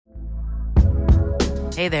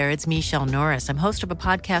Hey there, it's Michelle Norris. I'm host of a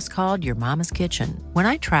podcast called Your Mama's Kitchen. When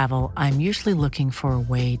I travel, I'm usually looking for a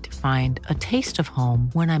way to find a taste of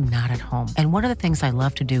home when I'm not at home. And one of the things I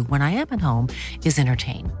love to do when I am at home is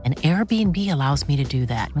entertain. And Airbnb allows me to do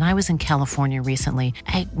that. When I was in California recently,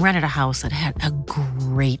 I rented a house that had a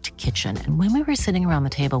great kitchen. And when we were sitting around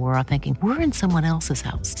the table, we were all thinking, we're in someone else's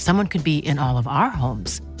house. Someone could be in all of our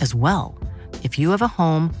homes as well. If you have a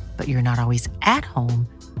home, but you're not always at home,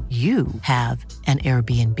 you have an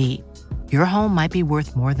Airbnb. Your home might be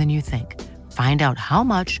worth more than you think. Find out how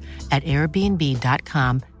much at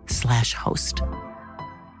airbnb.com/host.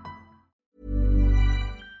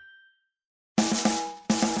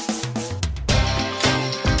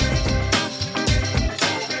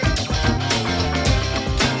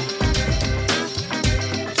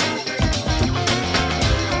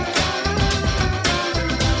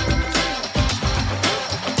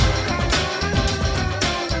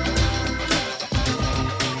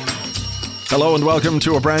 Hello and welcome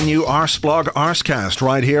to a brand new Arseblog Arsecast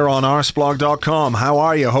right here on arseblog.com. How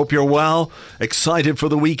are you? Hope you're well. Excited for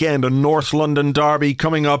the weekend. A North London derby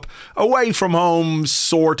coming up away from home,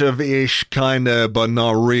 sort of ish, kind of, but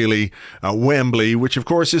not really. Wembley, which of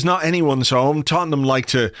course is not anyone's home. Tottenham like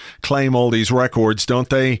to claim all these records, don't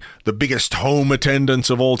they? The biggest home attendance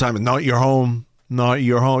of all time. Not your home. Not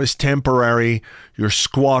your home. It's temporary. You're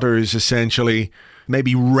squatters, essentially.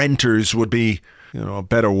 Maybe renters would be, a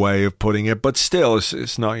better way of putting it, but still,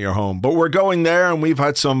 it's not your home. But we're going there, and we've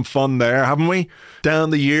had some fun there, haven't we? Down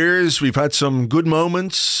the years, we've had some good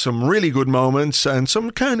moments, some really good moments, and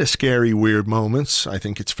some kind of scary, weird moments, I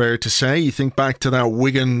think it's fair to say. You think back to that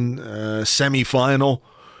Wigan semi-final,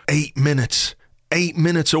 8 minutes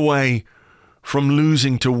away from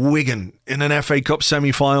losing to Wigan in an FA Cup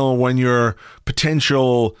semi-final when your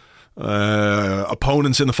potential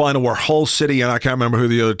opponents in the final were Hull City, and I can't remember who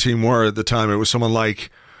the other team were at the time. It was someone like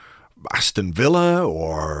Aston Villa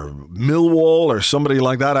or Millwall or somebody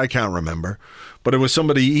like that. I can't remember, but it was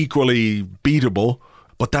somebody equally beatable.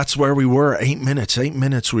 But that's where we were. 8 minutes.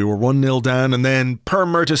 We were 1-0 down, and then Per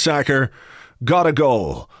Mertesacker got a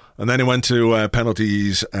goal. And then it went to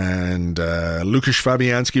penalties, and Lukasz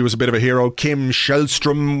Fabianski was a bit of a hero. Kim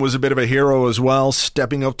Källström was a bit of a hero as well,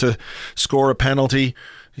 stepping up to score a penalty.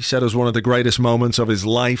 He said it was one of the greatest moments of his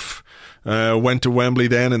life. Went to Wembley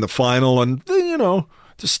then in the final, and, the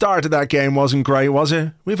start of that game wasn't great, was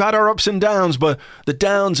it? We've had our ups and downs, but the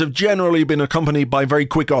downs have generally been accompanied by very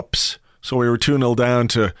quick ups. So we were 2-0 down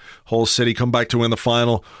to Hull City, come back to win the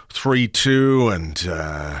final 3-2, and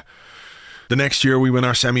the next year we win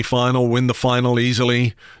our semi-final, win the final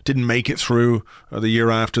easily. Didn't make it through the year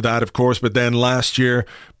after that, of course. But then last year,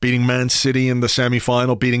 beating Man City in the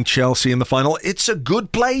semi-final, beating Chelsea in the final. It's a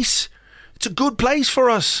good place. It's a good place for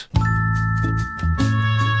us.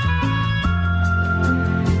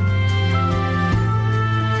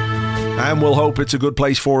 And we'll hope it's a good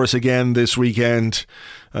place for us again this weekend.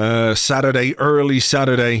 Early Saturday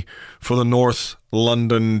for the North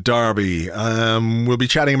London derby. We'll be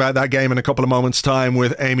chatting about that game in a couple of moments' time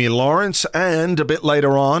with Amy Lawrence, and a bit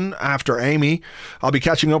later on, after Amy, I'll be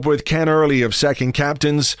catching up with Ken Early of Second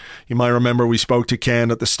Captains. You might remember we spoke to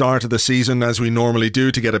Ken at the start of the season, as we normally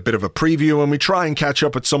do, to get a bit of a preview, and we try and catch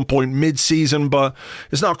up at some point mid-season, but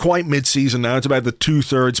it's not quite mid-season now. It's about the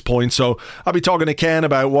 2/3 point, so I'll be talking to Ken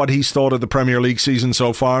about what he's thought of the Premier League season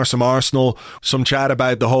so far, some Arsenal, some chat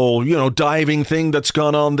about the whole, diving thing that's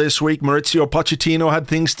gone on this week. Maurizio Pochettino had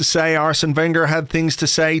things to say. Arsene Wenger had things to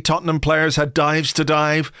say. Tottenham players had dives to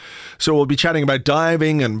dive. So we'll be chatting about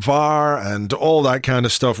diving and VAR and all that kind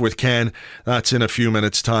of stuff with Ken. That's in a few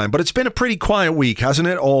minutes' time. But it's been a pretty quiet week, hasn't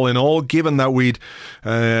it? All in all, given that we'd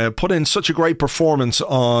put in such a great performance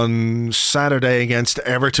on Saturday against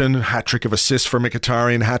Everton. Hat-trick of assists for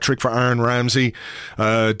Mkhitaryan, hat-trick for Aaron Ramsey,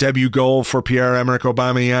 debut goal for Pierre-Emerick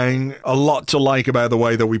Aubameyang. A lot to like about the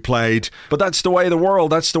way that we played. But that's the way of the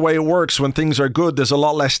world. That's the way it works. When things are good, there's a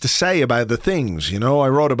lot less to say about the things. I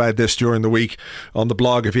wrote about this during the week on the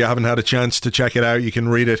blog. If you haven't had a chance to check it out, you can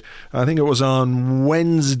read it. I think it was on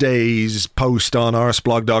Wednesday's post on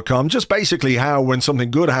arseblog.com. Just basically how when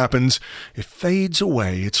something good happens, it fades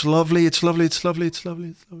away. It's lovely, it's lovely, it's lovely, it's lovely,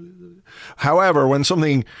 it's lovely. However, when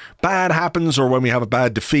something bad happens or when we have a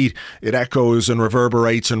bad defeat, it echoes and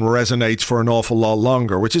reverberates and resonates for an awful lot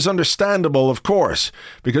longer, which is understandable, of course,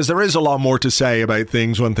 because there is a lot more to say about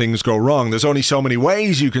things when things go wrong. There's only so many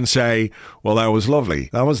ways you can say, well, that was lovely.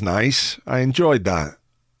 That was nice. I enjoyed that.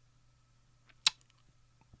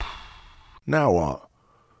 Now what?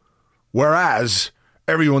 Whereas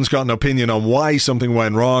everyone's got an opinion on why something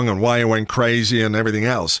went wrong and why it went crazy and everything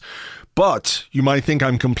else. But you might think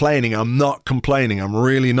I'm complaining. I'm not complaining. I'm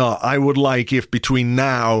really not. I would like if between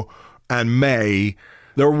now and May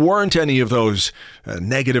there weren't any of those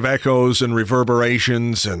negative echoes and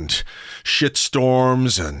reverberations and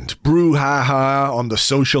shitstorms and brouhaha on the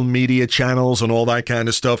social media channels and all that kind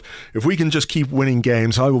of stuff. If we can just keep winning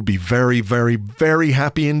games, I will be very, very, very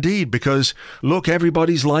happy indeed, because, look,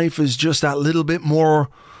 everybody's life is just that little bit more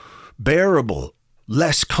bearable,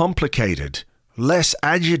 less complicated, less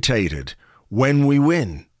agitated when we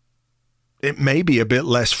win. It may be a bit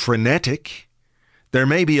less frenetic. There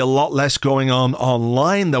may be a lot less going on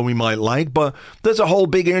online than we might like, but there's a whole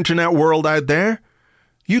big internet world out there.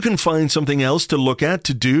 You can find something else to look at,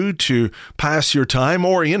 to do, to pass your time.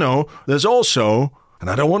 Or, there's also, and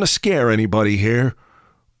I don't want to scare anybody here,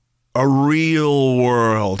 a real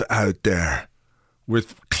world out there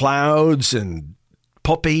with clouds and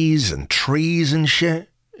puppies and trees and shit.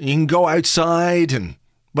 You can go outside and,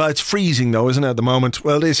 well, it's freezing though, isn't it, at the moment?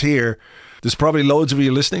 Well, it is here. There's probably loads of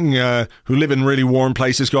you listening who live in really warm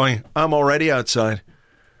places going, I'm already outside.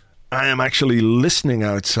 I am actually listening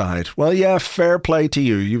outside. Well, yeah, fair play to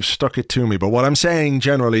you. You've stuck it to me. But what I'm saying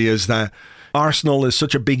generally is that Arsenal is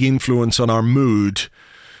such a big influence on our mood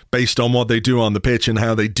based on what they do on the pitch and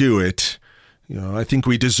how they do it. I think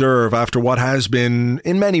we deserve, after what has been,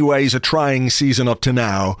 in many ways, a trying season up to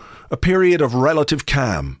now, a period of relative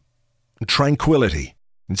calm and tranquility.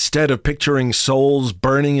 Instead of picturing souls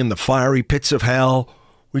burning in the fiery pits of hell,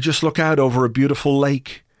 we just look out over a beautiful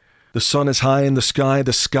lake. The sun is high in the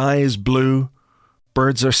sky is blue,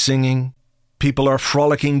 birds are singing, people are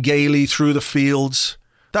frolicking gaily through the fields.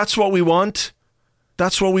 That's what we want.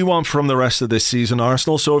 That's what we want from the rest of this season,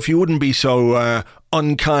 Arsenal. So if you wouldn't be so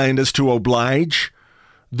unkind as to oblige,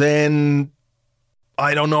 then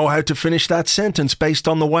I don't know how to finish that sentence based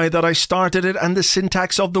on the way that I started it and the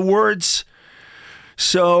syntax of the words.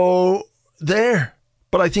 So, there.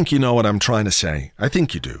 But I think you know what I'm trying to say. I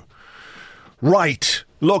think you do. Right.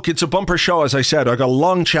 Look, it's a bumper show, as I said. I got a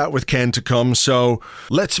long chat with Ken to come, so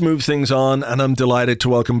let's move things on, and I'm delighted to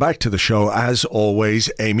welcome back to the show, as always,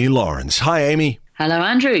 Amy Lawrence. Hi, Amy. Hello,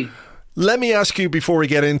 Andrew. Let me ask you, before we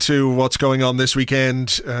get into what's going on this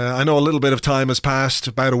weekend, I know a little bit of time has passed,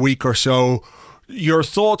 about a week or so, your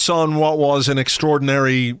thoughts on what was an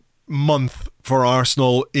extraordinary month for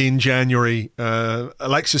Arsenal in January.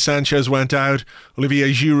 Alexis Sanchez went out,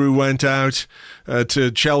 Olivier Giroud went out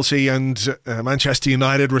to Chelsea and Manchester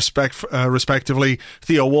United respectively.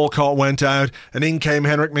 Theo Walcott went out, and in came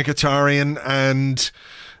Henrik Mkhitaryan and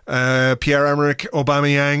Pierre-Emerick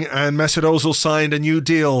Aubameyang, and Mesut Ozil signed a new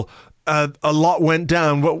deal. A lot went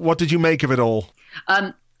down. What did you make of it all?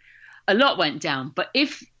 A lot went down, but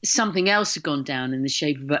if something else had gone down in the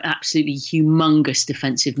shape of an absolutely humongous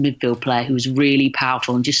defensive midfield player who was really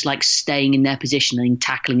powerful and just like staying in their position and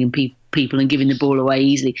tackling and people and giving the ball away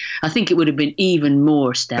easily, I think it would have been even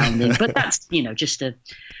more astounding. But that's, just a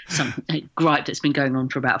gripe that's been going on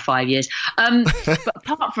for about 5 years. But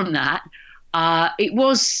apart from that, it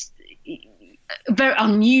was very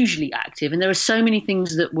unusually active, and there were so many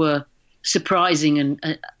things that were surprising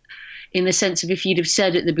and in the sense of, if you'd have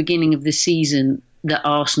said at the beginning of the season that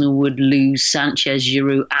Arsenal would lose Sanchez,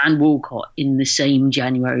 Giroud and Walcott in the same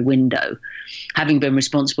January window, having been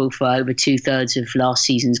responsible for over 2/3 of last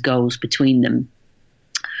season's goals between them,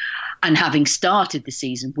 and having started the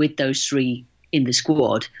season with those three in the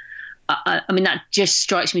squad, I mean, that just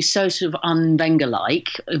strikes me so sort of un-Wenger-like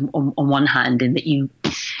on one hand, in that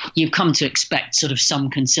you've come to expect sort of some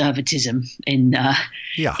conservatism in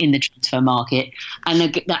the transfer market, and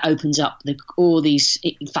that opens up all these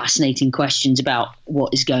fascinating questions about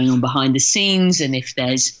what is going on behind the scenes, and if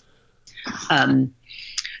there's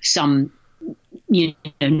some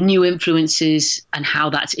new influences and how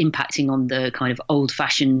that's impacting on the kind of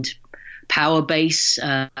old-fashioned power base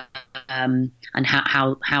and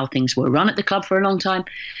how things were run at the club for a long time.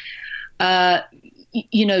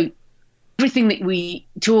 Everything that we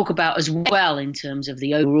talk about as well in terms of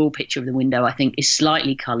the overall picture of the window, I think, is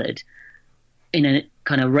slightly coloured in a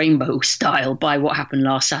kind of rainbow style by what happened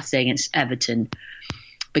last Saturday against Everton.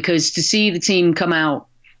 Because to see the team come out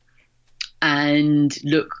and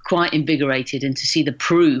look quite invigorated, and to see the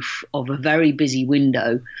proof of a very busy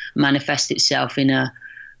window manifest itself in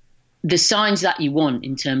the signs that you want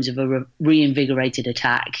in terms of a reinvigorated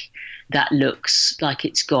attack that looks like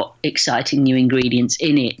it's got exciting new ingredients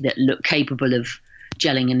in it that look capable of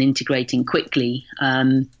gelling and integrating quickly,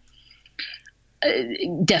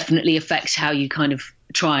 definitely affects how you kind of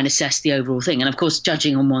try and assess the overall thing. And of course,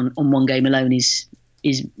 judging on one game alone is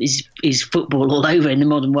football all over in the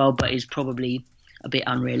modern world, but is probably a bit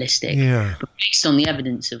unrealistic. Yeah. But based on the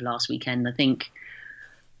evidence of last weekend, I think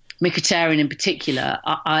Mkhitaryan in particular,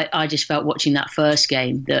 I just felt watching that first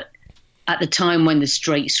game that at the time when the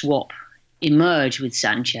straight swap emerged with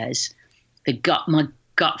Sanchez, my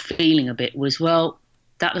gut feeling of it was, well,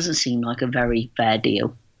 that doesn't seem like a very fair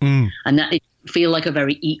deal. And that it feel like a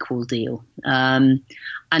very equal deal. And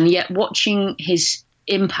yet watching his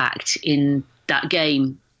impact in that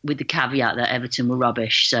game, with the caveat that Everton were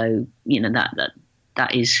rubbish, so that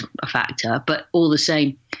is a factor. But all the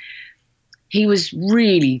same, he was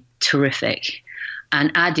really terrific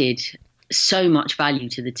and added so much value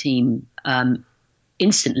to the team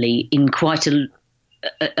instantly in quite a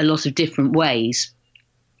lot of different ways,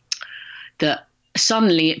 that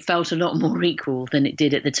suddenly it felt a lot more equal than it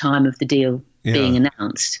did at the time of the deal being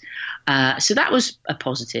announced. So that was a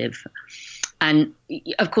positive. And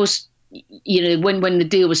of course, when the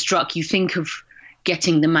deal was struck, you think of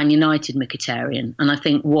getting the Man United Mkhitaryan. And I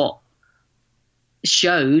think what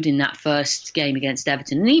showed in that first game against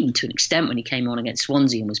Everton, and even to an extent when he came on against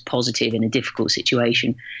Swansea and was positive in a difficult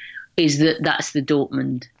situation, is that that's the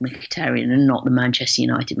Dortmund Mkhitaryan and not the Manchester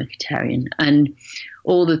United Mkhitaryan. And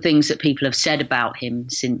all the things that people have said about him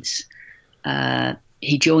since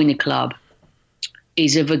he joined the club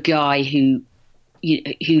is of a guy who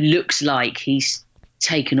looks like he's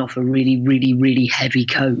taken off a really, really, really heavy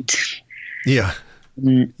coat. Yeah.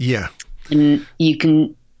 Yeah. And you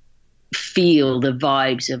can feel the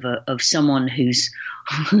vibes of someone who's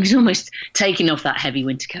almost taking off that heavy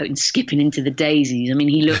winter coat and skipping into the daisies. I mean,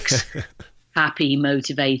 he looks happy,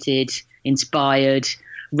 motivated, inspired,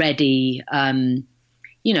 ready. When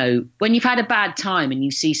you've had a bad time and you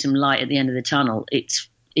see some light at the end of the tunnel,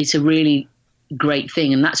 it's a really great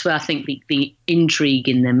thing. And that's where I think the intrigue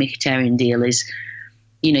in the Mkhitaryan deal is,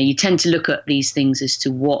 you tend to look at these things as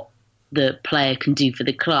to what the player can do for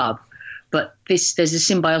the club. But there's a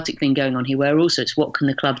symbiotic thing going on here where also it's what can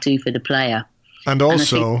the club do for the player. And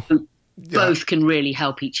also, and both can really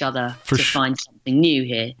help each other find something new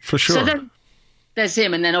here. For sure. So then there's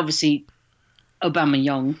him, and then obviously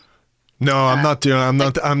Aubameyang. No, I'm not doing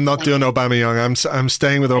Aubameyang. I'm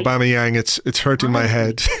staying with Aubameyang. It's hurting my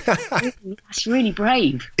head. That's really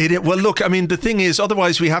brave. Well, look, I mean, the thing is,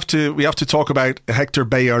 otherwise we have to talk about Hector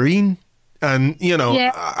Bellerin. And,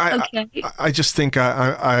 I just think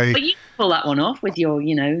I But you pull that one off with your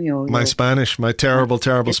Spanish, my terrible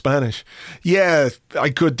Spanish. Yeah, I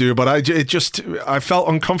could do, but I felt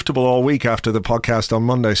uncomfortable all week after the podcast on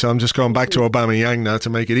Monday, so I'm just going back to Aubameyang now to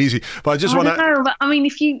make it easy. But I just want to... I mean,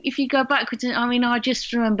 if you go backwards, I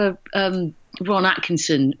just remember Ron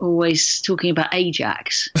Atkinson always talking about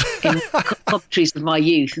Ajax in commentaries of my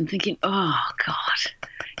youth and thinking, oh, God...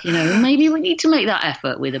 maybe we need to make that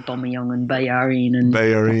effort with Aubameyang and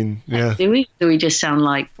Bellerin. Yeah. Do we? Do we just sound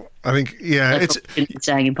like? I think, it's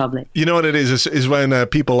saying in public. You know what it is when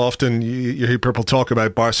people often you hear people talk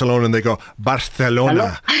about Barcelona and they go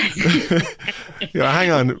Barcelona.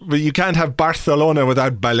 Hang on, but you can't have Barcelona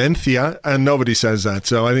without Valencia, and nobody says that.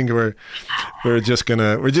 So I think we're just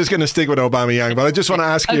gonna stick with Aubameyang. But I just want to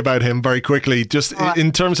ask you about him very quickly, just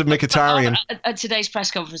in terms of Mkhitaryan. At today's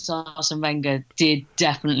press conference, Arsene Wenger did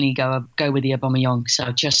definitely go with the Aubameyang.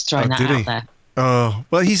 So just throwing that out there. Oh,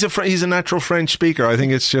 well, he's a natural French speaker. I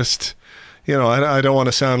think it's just, I don't want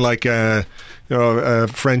to sound like a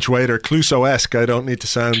French waiter, Clouseau-esque. I don't need to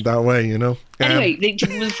sound that way, Anyway,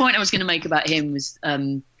 the point I was going to make about him was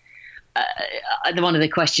one of the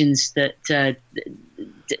questions that to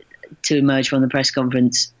emerge from the press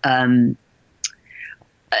conference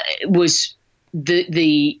was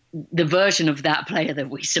the version of that player that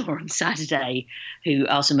we saw on Saturday, who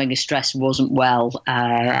Arsene Wenger stressed wasn't well,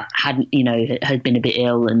 had been a bit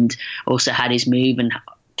ill, and also had his move, and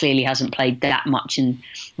clearly hasn't played that much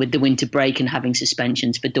with the winter break and having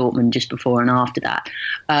suspensions for Dortmund just before and after that.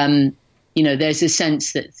 There's a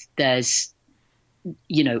sense that there's,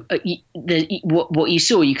 what you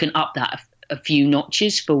saw, you can up that a few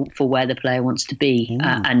notches for where the player wants to be,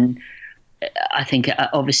 and I think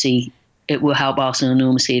obviously it will help Arsenal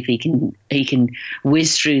enormously if he can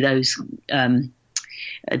whiz through those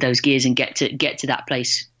gears and get to that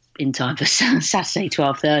place in time for Saturday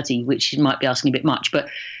 12:30, which might be asking a bit much. But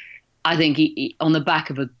I think he, on the back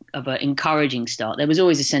of an encouraging start, there was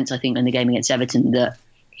always a sense, I think, in the game against Everton that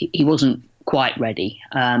he wasn't quite ready.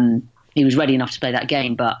 He was ready enough to play that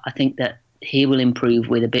game, but I think that he will improve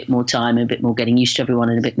with a bit more time and a bit more getting used to everyone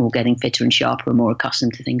and a bit more getting fitter and sharper and more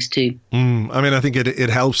accustomed to things too. I mean, I think it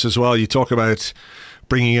helps as well. You talk about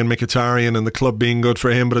bringing in Mkhitaryan and the club being good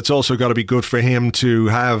for him, but it's also got to be good for him to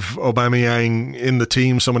have Aubameyang in the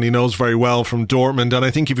team, someone he knows very well from Dortmund. And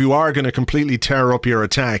I think if you are going to completely tear up your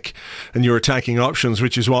attack and your attacking options,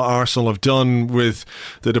 which is what Arsenal have done with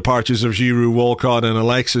the departures of Giroud, Walcott and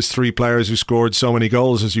Alexis, 3 players who scored so many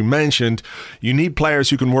goals, as you mentioned, you need players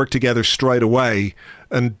who can work together straight away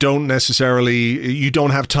and you don't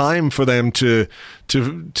have time for them to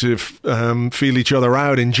feel each other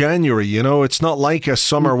out in January. You know, it's not like a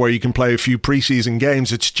summer where you can play a few preseason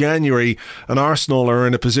games. It's January, and Arsenal are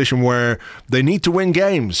in a position where they need to win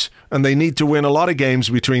games, and they need to win a lot of games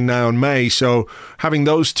between now and May. So having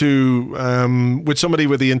those two, with somebody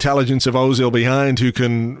with the intelligence of Ozil behind who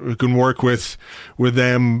can work with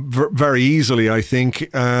them very easily, I think,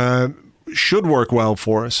 should work well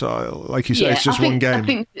for us. Like you say, it's just one game. I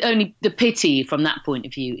think only the pity from that point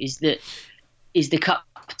of view is the cup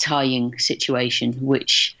tying situation,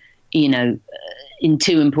 which, you know, in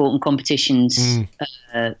 2 important competitions in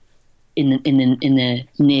the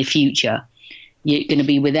near future, you're going to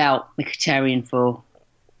be without Mkhitaryan for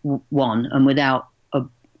one and without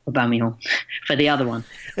Aubameyang for the other one,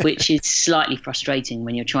 which is slightly frustrating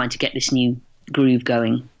when you're trying to get this new groove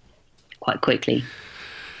going quite quickly.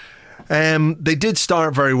 They did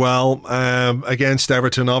start very well against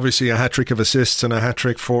Everton. Obviously, a hat-trick of assists and a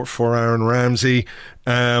hat-trick for Aaron Ramsey.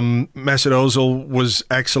 Mesut Ozil was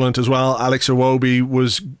excellent as well. Alex Iwobi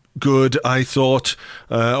was good, I thought.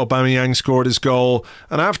 Aubameyang scored his goal.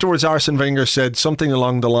 And afterwards, Arsene Wenger said something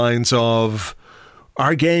along the lines of,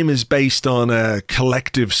 our game is based on a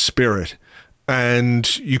collective spirit.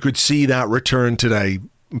 And you could see that return today,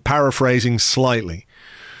 paraphrasing slightly.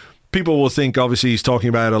 People will think, obviously, he's talking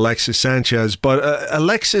about Alexis Sanchez, but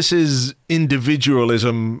Alexis's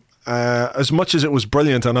individualism, as much as it was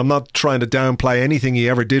brilliant, and I'm not trying to downplay anything he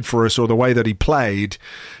ever did for us or the way that he played,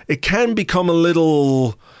 it can become a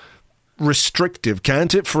little restrictive,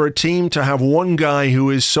 can't it, for a team to have one guy who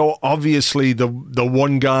is so obviously the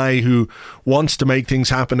one guy who wants to make things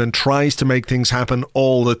happen and tries to make things happen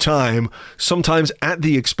all the time, sometimes at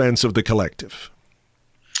the expense of the collective?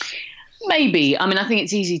 Maybe. I mean, I think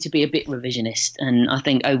it's easy to be a bit revisionist. And I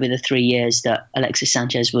think over the 3 years that Alexis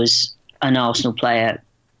Sanchez was an Arsenal player,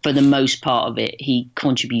 for the most part of it, he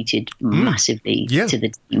contributed massively to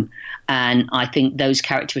the team. And I think those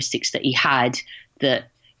characteristics that he had that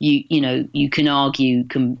you can argue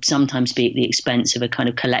can sometimes be at the expense of a kind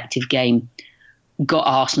of collective game, got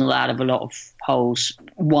Arsenal out of a lot of holes,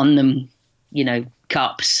 won them,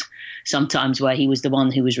 cups, sometimes where he was the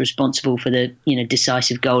one who was responsible for the,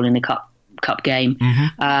 decisive goal in the cup game.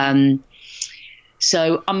 Mm-hmm.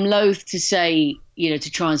 So I'm loath to say, to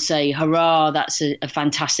try and say, hurrah, that's a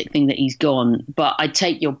fantastic thing that he's gone. But I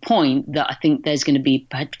take your point that I think there's going to be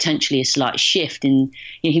potentially a slight shift in,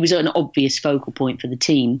 he was an obvious focal point for the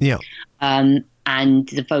team. Yeah. And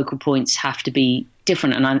the focal points have to be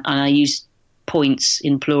different. And I use points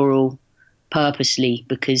in plural purposely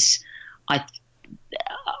because I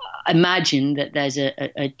imagine that there's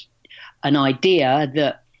an idea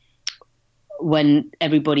that when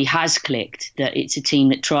everybody has clicked, that it's a team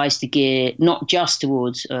that tries to gear not just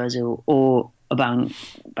towards Ozil or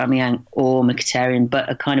Aubameyang or Mkhitaryan, but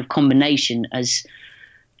a kind of combination as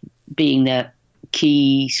being the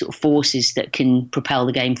key sort of forces that can propel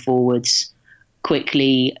the game forwards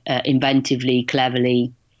quickly, inventively,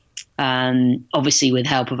 cleverly. Obviously with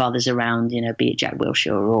help of others around, be it Jack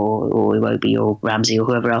Wilshere or Iwobi or Ramsey or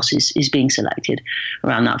whoever else is being selected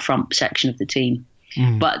around that front section of the team.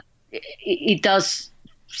 But it does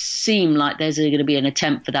seem like there's going to be an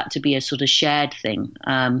attempt for that to be a sort of shared thing.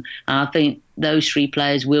 And I think those 3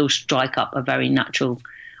 players will strike up a very natural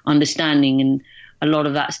understanding. And a lot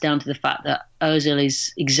of that's down to the fact that Ozil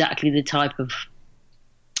is exactly the type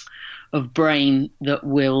of brain that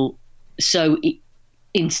will so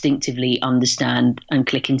instinctively understand and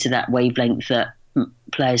click into that wavelength that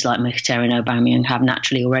players like Mkhitaryan and Aubameyang have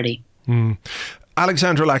naturally already.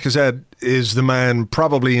 Alexandre Lacazette is the man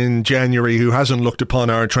probably in January who hasn't looked upon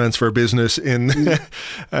our transfer business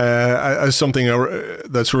as something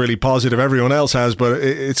that's really positive. Everyone else has, but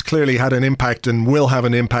it's clearly had an impact and will have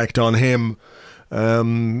an impact on him.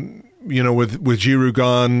 With Giroud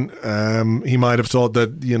gone, he might have thought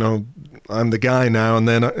that, I'm the guy now, and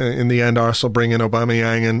then in the end Arsenal bring in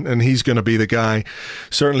Aubameyang and he's going to be the guy,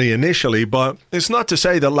 certainly initially. But it's not to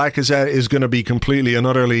say that Lacazette is going to be completely and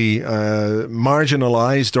utterly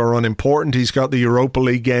marginalised or unimportant. He's got the Europa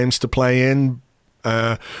League games to play in,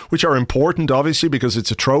 which are important, obviously, because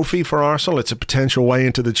it's a trophy for Arsenal. It's a potential way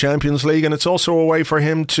into the Champions League, and it's also a way for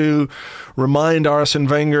him to remind Arsene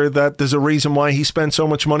Wenger that there's a reason why he spent so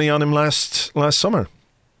much money on him last summer.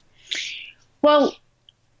 Well,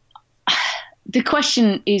 The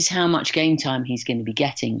question is how much game time he's going to be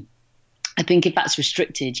getting. I think if that's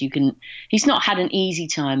restricted, he's not had an easy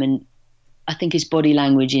time, and I think his body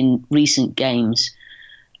language in recent games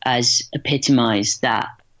has epitomised that.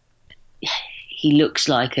 He looks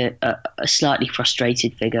like a slightly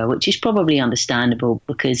frustrated figure, which is probably understandable,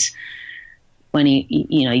 because when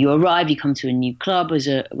you arrive, you come to a new club with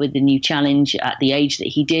a new challenge at the age that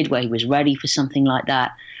he did, where he was ready for something like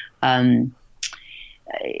that,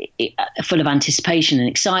 full of anticipation and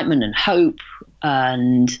excitement and hope.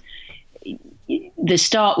 And the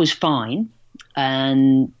start was fine,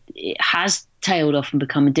 and it has tailed off and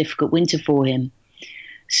become a difficult winter for him.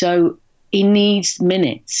 So he needs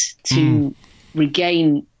minutes to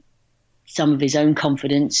regain some of his own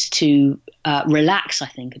confidence, to relax, I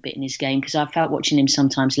think, a bit in his game, because I've felt watching him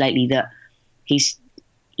sometimes lately that he's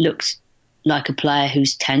looks like a player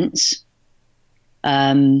who's tense,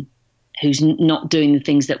 who's not doing the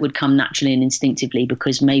things that would come naturally and instinctively,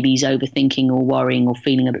 because maybe he's overthinking or worrying or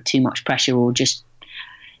feeling a bit too much pressure, or just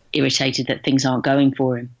irritated that things aren't going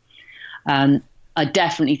for him. I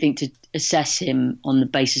definitely think to assess him on the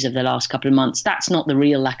basis of the last couple of months, that's not the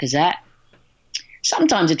real Lacazette.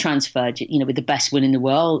 Sometimes a transfer, with the best will in the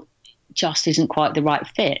world, just isn't quite the right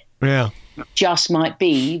fit. Yeah. Just might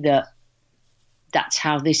be that's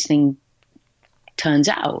how this thing turns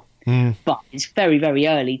out. But it's very, very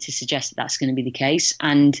early to suggest that that's going to be the case.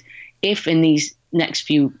 And if in these next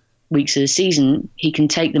few weeks of the season he can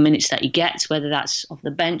take the minutes that he gets, whether that's off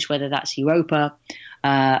the bench, whether that's Europa,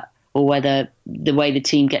 or whether the way the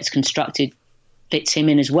team gets constructed fits him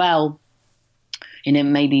in as well, in a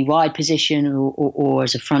maybe wide position or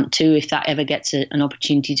as a front two, if that ever gets an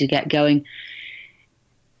opportunity to get going.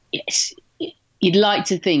 Yes, you'd like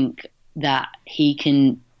to think that he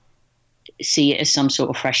can see it as some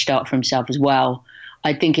sort of fresh start for himself as well.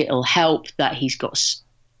 I think it'll help that he's got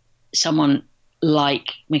someone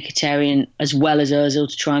like Mkhitaryan as well as Ozil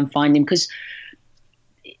to try and find him, because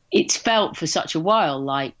it's felt for such a while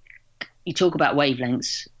like, you talk about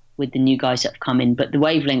wavelengths with the new guys that have come in, but the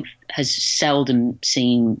wavelength has seldom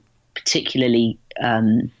seemed particularly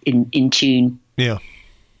in tune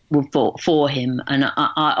for him. And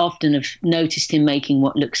I often have noticed him making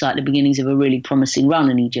what looks like the beginnings of a really promising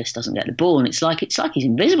run, and he just doesn't get the ball. And it's like he's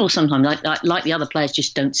invisible sometimes, like the other players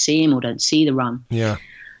just don't see him or don't see the run. Yeah.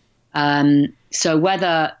 So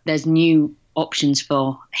whether there's new options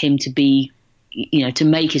for him to be, to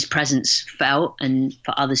make his presence felt, and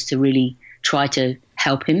for others to really try to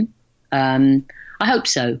help him, I hope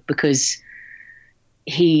so, because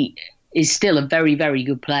he is still a very, very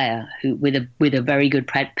good player with a very good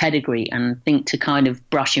pedigree. And I think to kind of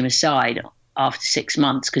brush him aside after 6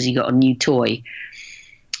 months because he got a new toy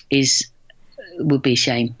would be a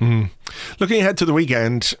shame. Looking ahead to the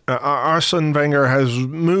weekend, Arsene Wenger has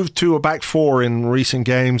moved to a back four in recent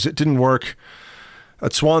games. It didn't work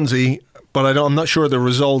at Swansea, but I'm not sure the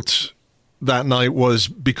result that night was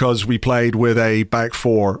because we played with a back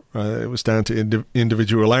four. It was down to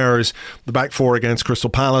individual errors. The back four against Crystal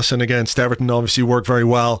Palace and against Everton obviously worked very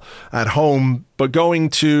well at home, but going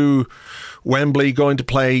to Wembley, going to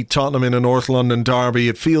play Tottenham in a North London derby,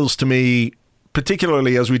 it feels to me,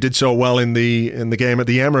 particularly as we did so well in the game at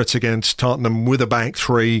the Emirates against Tottenham with a back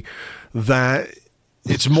three, that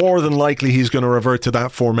it's more than likely he's going to revert to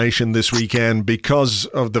that formation this weekend because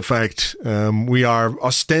of the fact we are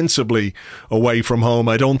ostensibly away from home.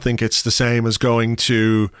 I don't think it's the same as going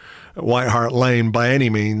to White Hart Lane by any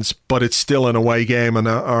means, but it's still an away game, and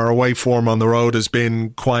our away form on the road has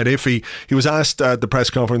been quite iffy. He was asked at the press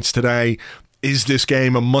conference today, is this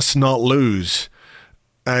game a must not lose?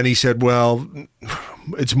 And he said, well,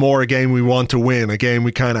 it's more a game we want to win, a game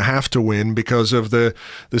we kind of have to win because of the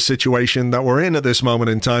situation that we're in at this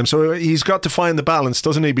moment in time. So he's got to find the balance,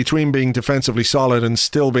 doesn't he, between being defensively solid and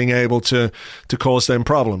still being able to cause them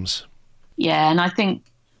problems. Yeah, and I think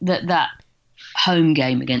that home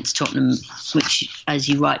game against Tottenham, which, as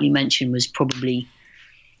you rightly mentioned, was probably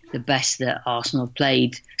the best that Arsenal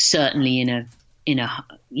played, certainly in a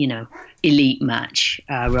elite match,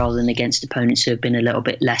 rather than against opponents who have been a little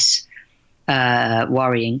bit less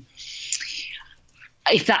worrying.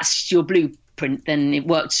 If that's your blueprint, then it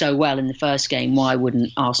worked so well in the first game. Why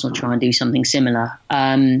wouldn't Arsenal try and do something similar?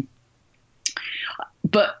 But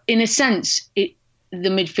in a sense, the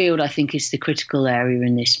midfield, I think, is the critical area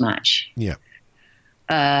in this match. Yeah.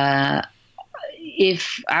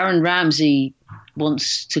 If Aaron Ramsey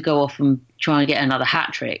wants to go off and try and get another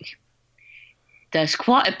hat-trick, there's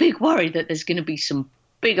quite a big worry that there's going to be some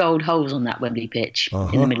big old holes on that Wembley pitch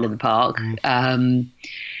in the middle of the park.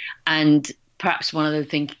 And perhaps part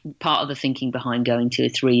of the thinking behind going to a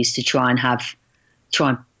 3 is to try and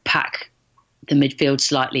pack the midfield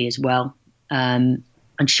slightly as well, and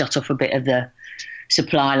shut off a bit of the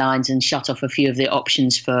supply lines and shut off a few of the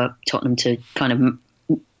options for Tottenham to kind of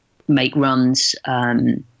make runs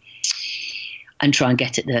and try and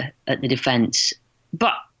get at the defence.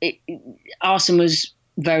 But Arsene was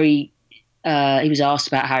very. He was asked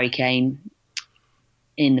about Harry Kane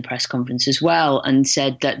in the press conference as well, and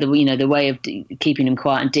said that the way of keeping him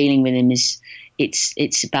quiet and dealing with him is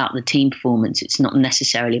it's about the team performance. It's not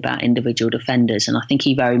necessarily about individual defenders, and I think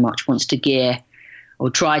he very much wants to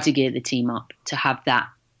try to gear the team up to have that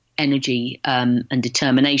energy and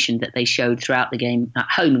determination that they showed throughout the game at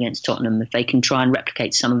home against Tottenham. If they can try and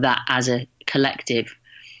replicate some of that as a collective,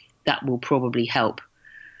 that will probably help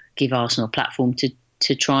give Arsenal a platform to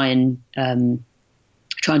try and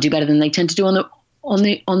do better than they tend to do on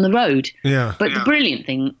the road. Yeah. But the brilliant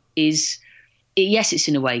thing is, yes, it's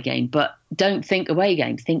an away game, but don't think away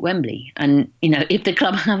game, think Wembley. And if the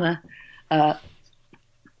club have a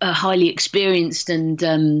highly experienced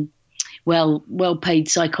and well-paid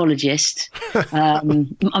psychologist,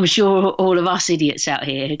 I'm sure all of us idiots out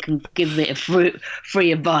here can give a bit of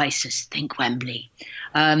free advice. Just think Wembley.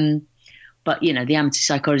 But the amateur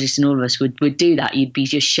psychologist and all of us would do that. You'd be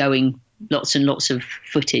just showing lots and lots of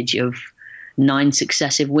footage of 9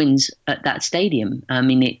 successive wins at that stadium. I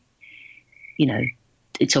mean,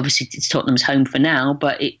 it's Tottenham's home for now,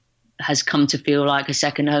 but it has come to feel like a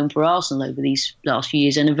second home for Arsenal over these last few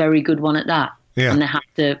years, and a very good one at that. Yeah. And they have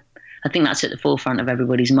to. I think that's at the forefront of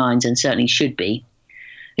everybody's minds, and certainly should be.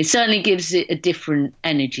 It certainly gives it a different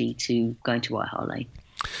energy to going to White Hart Lane.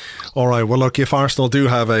 All right. Well, look, if Arsenal do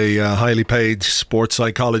have a highly paid sports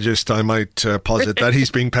psychologist, I might posit that he's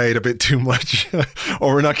being paid a bit too much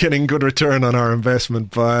or we're not getting good return on our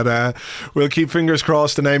investment. But we'll keep fingers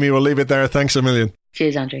crossed. And Amy, we'll leave it there. Thanks a million.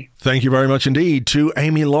 Cheers, Andrew. Thank you very much indeed to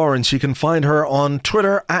Amy Lawrence. You can find her on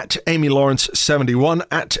Twitter at AmyLawrence71,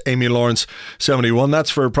 at AmyLawrence71.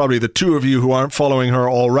 That's for probably the two of you who aren't following her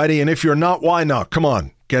already. And if you're not, why not? Come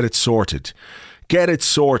on, get it sorted. Get it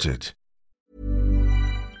sorted.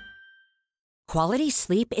 Quality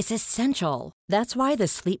sleep is essential. That's why the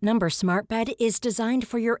Sleep Number Smart Bed is designed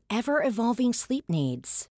for your ever-evolving sleep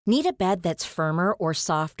needs. Need a bed that's firmer or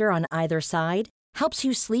softer on either side? Helps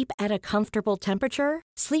you sleep at a comfortable temperature?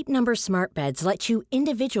 Sleep Number Smart Beds let you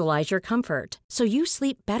individualize your comfort, so you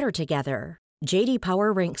sleep better together. J.D.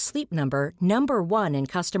 Power ranks Sleep Number number 1 in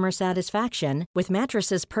customer satisfaction with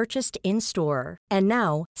mattresses purchased in-store. And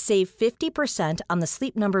now, save 50% on the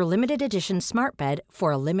Sleep Number Limited Edition Smart Bed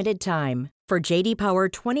for a limited time. For J.D. Power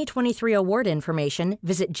 2023 award information,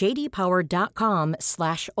 visit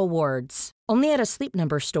jdpower.com/awards. Only at a Sleep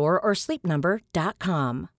Number store or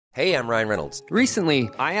sleepnumber.com. Hey, I'm Ryan Reynolds. Recently,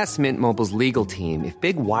 I asked Mint Mobile's legal team if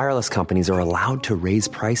big wireless companies are allowed to raise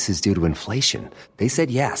prices due to inflation. They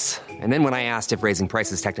said yes. And then when I asked if raising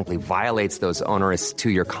prices technically violates those onerous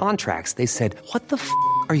 2-year contracts, they said, "What the f***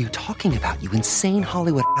 are you talking about, you insane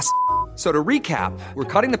Hollywood ass?" So to recap, we're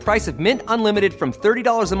cutting the price of Mint Unlimited from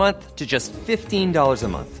 $30 a month to just $15 a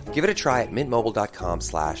month. Give it a try at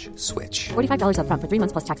mintmobile.com/switch. $45 up front for 3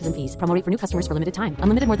 months plus taxes and fees. Promo rate for new customers for limited time.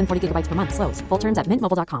 Unlimited more than 40 gigabytes per month. Slows full terms at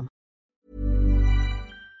mintmobile.com.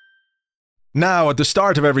 Now, at the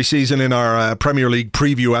start of every season in our Premier League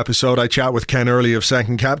preview episode, I chat with Ken Early of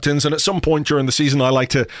Second Captains, and at some point during the season I like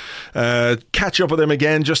to catch up with him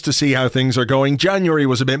again just to see how things are going. January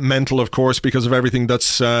was a bit mental, of course, because of everything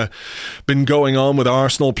that's been going on with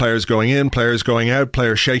Arsenal, players going in, players going out,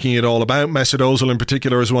 players shaking it all about. Mesut Ozil in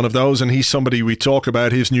particular is one of those, and he's somebody we talk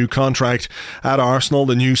about, his new contract at Arsenal,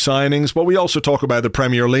 the new signings, but we also talk about the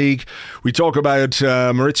Premier League. We talk about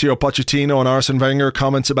Maurizio Pochettino and Arsene Wenger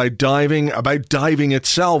comments about diving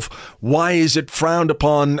itself. Why is it frowned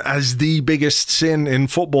upon as the biggest sin in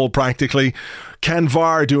football practically? Can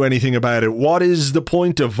VAR do anything about it? What is the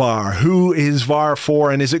point of VAR? Who is VAR for,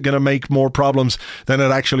 and is it going to make more problems than it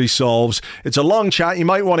actually solves? It's a long chat. You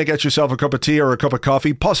might want to get yourself a cup of tea or a cup of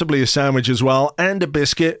coffee, possibly a sandwich as well, and a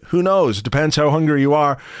biscuit. Who knows? Depends how hungry you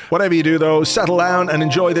are. Whatever you do though, settle down and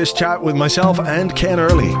enjoy this chat with myself and Ken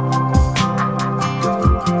Early.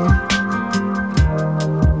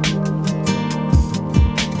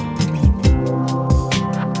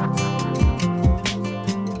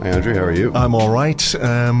 Hi Andrew, how are you? I'm all right.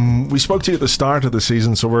 We spoke to you at the start of the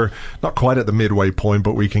season, so we're not quite at the midway point,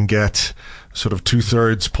 but we can get sort of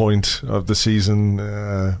 2/3 point of the season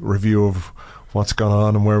review of what's gone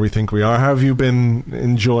on and where we think we are. How have you been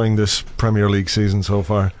enjoying this Premier League season so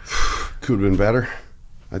far? Could have been better,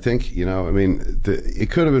 I think. You know, I mean, it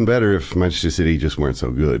could have been better if Manchester City just weren't so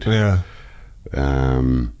good. Yeah.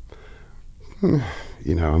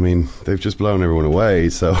 you know, I mean, they've just blown everyone away.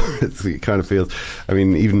 So it kind of feels, I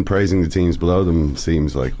mean, even praising the teams below them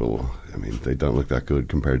seems like, well, I mean, they don't look that good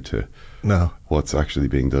compared to what's actually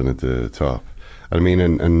being done at the top. I mean,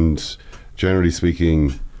 and generally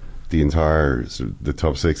speaking, the entire the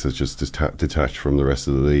top six is just detached from the rest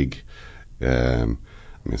of the league. I mean,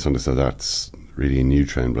 it's understood that's really a new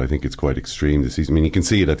trend, but I think it's quite extreme this season. I mean, you can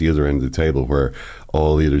see it at the other end of the table where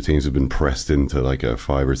all the other teams have been pressed into like a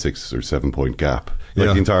 5 or 6 or 7 point gap.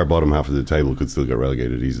 Like the entire bottom half of the table could still get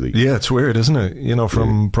relegated easily. Yeah, it's weird, isn't it? You know,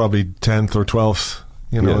 from probably 10th or 12th,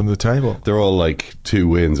 you know, in the table. They're all like 2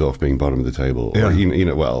 wins off being bottom of the table. Yeah. Or, you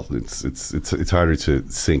know, well, it's harder to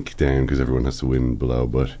sink down because everyone has to win below.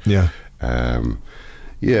 But I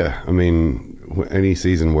mean, any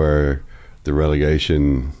season where the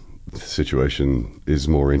relegation situation is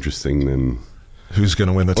more interesting than who's going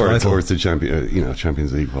to win the title, or it's a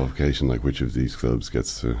Champions League qualification, like which of these clubs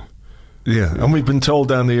gets to. Yeah, and we've been told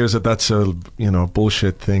down the years that that's a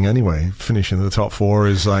bullshit thing anyway. Finishing in the top 4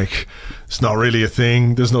 is like, it's not really a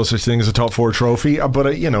thing. There's no such thing as a top 4 trophy. But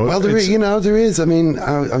well, there is. I mean,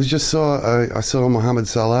 I saw Mohamed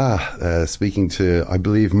Salah speaking to, I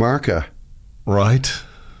believe, Marca, right,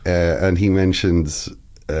 and he mentioned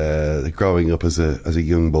growing up as a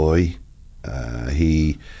young boy,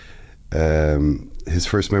 his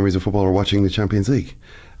first memories of football are watching the Champions League.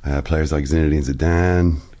 Players like Zinedine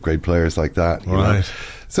Zidane, great players like that. You know?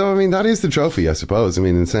 So I mean, that is the trophy, I suppose. I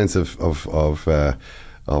mean, in the sense of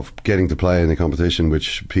getting to play in a competition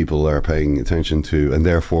which people are paying attention to, and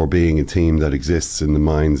therefore being a team that exists in the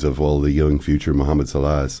minds of all the young future Mohamed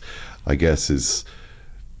Salahs, I guess is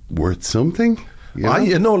worth something.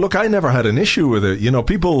 You know? Look, I never had an issue with it. You know,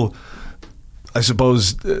 people, I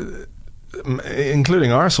suppose,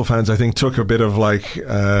 including Arsenal fans, I think, took a bit of like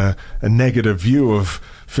a negative view of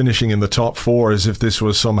finishing in the top 4 as if this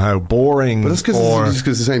was somehow boring. But that's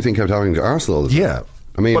because the same thing kept happening to Arsenal. Yeah.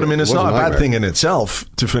 I mean, it's not a bad thing in itself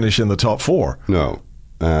to finish in the top 4. No.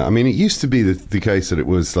 I mean, it used to be the case that it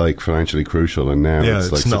was like financially crucial, and now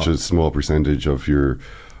it's like such a small percentage of your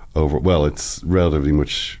it's relatively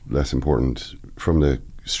much less important from the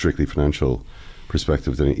strictly financial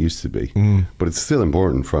perspective than it used to be. But it's still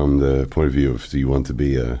important from the point of view of, do you want to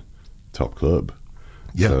be a top club?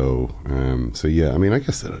 Yeah. So yeah, I mean, I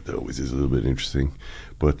guess that always is a little bit interesting,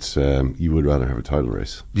 but you would rather have a title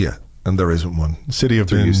race. Yeah, and there isn't one. City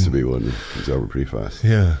there used to be one. It was over pretty fast.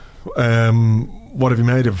 Yeah. What have you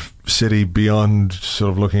made of City beyond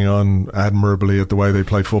sort of looking on admirably at the way they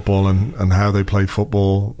play football and how they play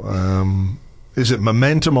football? Is it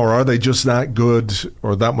momentum, or are they just that good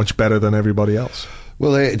or that much better than everybody else?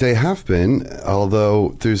 Well, they have been,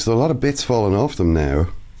 although there's a lot of bits falling off them now.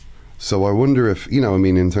 So I wonder if, I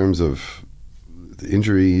mean, in terms of the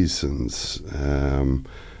injuries, and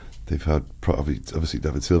they've had obviously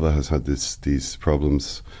David Silva has had these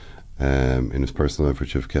problems in his personal life,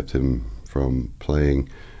 which have kept him from playing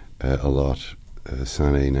a lot.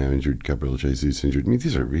 Sané now injured, Gabriel Jesus injured. I mean,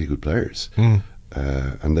 these are really good players,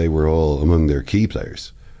 and they were all among their key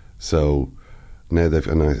players. So now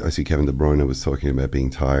I see Kevin De Bruyne was talking about being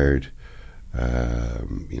tired.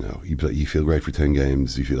 You feel great for 10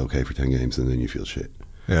 games, you feel okay for 10 games, and then you feel shit.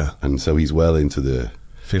 Yeah, and so he's well into the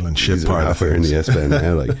feeling shit part of things. In the S-Band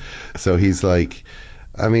now, like, so he's like,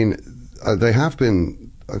 I mean, they have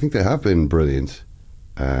been. I think they have been brilliant.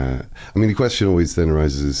 I mean, the question always then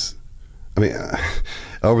arises. I mean,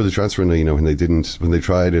 over the transfer window, when they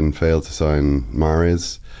tried and failed to sign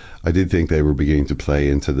Mahrez, I did think they were beginning to play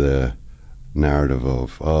into the narrative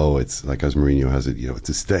of, it's like as Mourinho has it, it's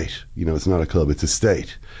a state. It's not a club, it's a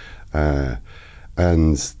state. And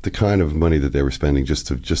the kind of money that they were spending just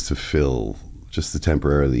to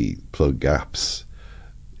temporarily plug gaps,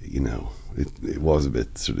 it was a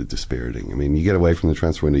bit sort of dispiriting. I mean, you get away from the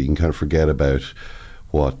transfer window, you can kind of forget about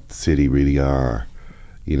what City really are,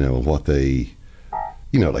 what they,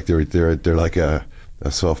 like they're like a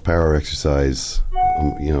soft power exercise,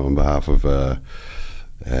 on behalf of.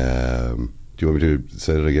 Do you want me to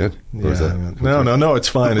say that again? Or No, it's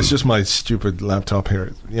fine. It's just my stupid laptop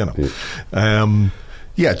here, Yeah,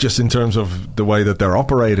 just in terms of the way that they're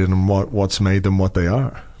operated and what's made them what they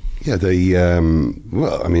are. Yeah, they.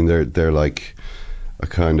 Well, I mean, they're like a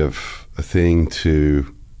kind of a thing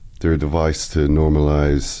to. They're a device to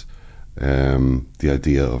normalise the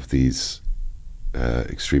idea of these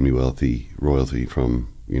extremely wealthy royalty from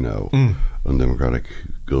undemocratic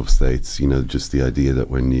Gulf states. Just the idea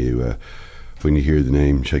that when you hear the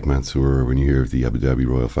name Sheikh Mansour, or when you hear of the Abu Dhabi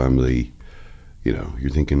royal family,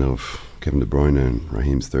 you're thinking of Kevin De Bruyne and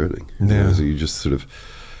Raheem Sterling. Yeah. So you just sort of,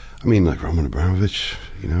 I mean, like Roman Abramovich,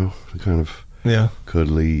 the kind of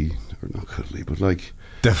cuddly, or not cuddly, but like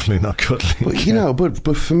definitely not cuddly. But, you know, but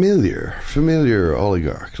familiar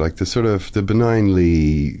oligarch, like the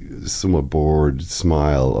benignly somewhat bored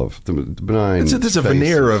smile of the benign. There's a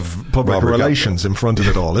veneer of public Robert relations in front of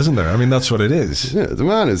it all, isn't there? I mean, that's what it is. Yeah, the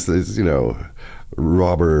man is you know,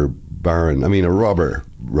 robber baron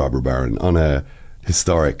on a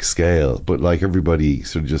historic scale, but like everybody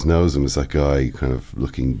sort of just knows him as that guy kind of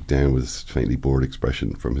looking down with this faintly bored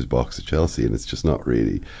expression from his box at Chelsea, and it's just not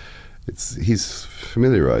really. He's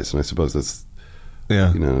familiarised, and I suppose that's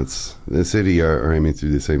you know, it's the City are aiming to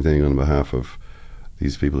do the same thing on behalf of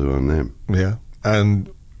these people who own them. Yeah, and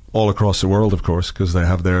all across the world, of course, because they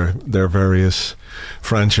have their various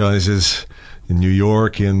franchises in New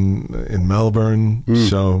York, in Melbourne.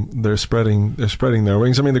 So they're spreading their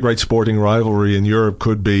wings. I mean, the great sporting rivalry in Europe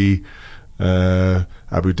could be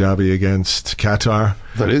Abu Dhabi against Qatar.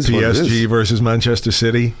 That is PSG what it is. versus Manchester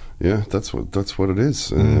City. Yeah, that's what it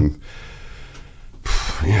is.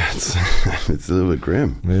 Yeah, it's a little bit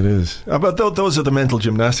grim. It is. But those are the mental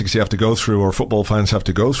gymnastics you have to go through, or football fans have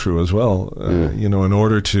to go through as well. You know, in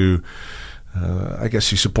order to, I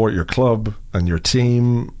guess, you support your club and your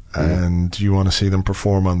team, and you want to see them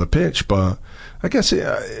perform on the pitch. But I guess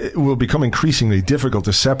it will become increasingly difficult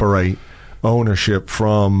to separate ownership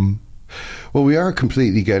from. Well, we are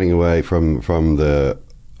completely getting away from the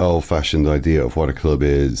old-fashioned idea of what a club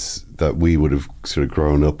is that we would have sort of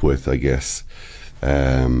grown up with, I guess.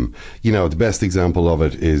 You know, the best example of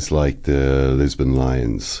it is like the Lisbon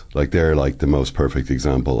Lions. Like, they're like the most perfect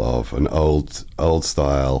example of an old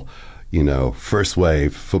style, you know, first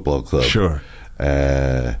wave football club. Sure.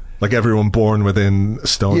 Like everyone born within a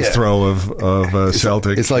stone's throw of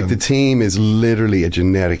Celtic. It's like the team is literally a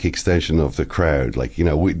genetic extension of the crowd. Like, you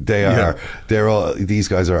know, they're all, these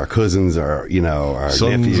guys are our cousins, our, you know, our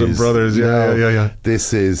sons nephews and brothers. Yeah.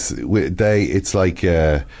 This is, it's like,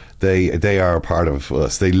 they are a part of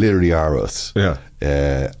us. They literally are us. Yeah.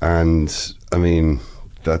 And I mean,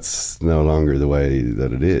 that's no longer the way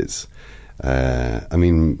that it is. I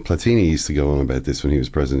mean, Platini used to go on about this when he was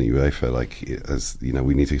president of UEFA, like, as you know,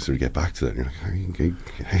 we need to sort of get back to that. And you're like, how are you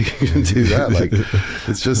going to do that? Like,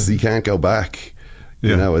 it's just, you can't go back.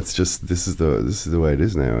 You know, it's just, this is the way it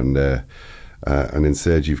is now. And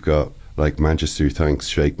instead you've got like Manchester thanks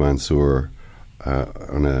Sheikh Mansour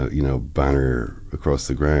on a, you know, banner across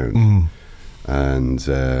the ground. And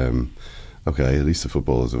okay, at least the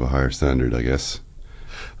football is of a higher standard, I guess.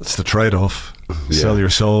 That's the trade-off. Sell your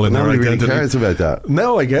soul and their Nobody identity. really cares about that.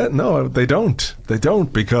 No, they don't. They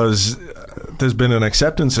don't, because there's been an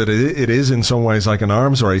acceptance that it is in some ways like an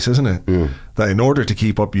arms race, isn't it? That in order to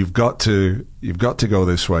keep up, you've got to go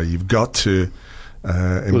this way. You've got to.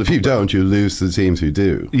 Well, if you don't, you lose to the teams who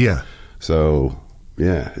do. Yeah. So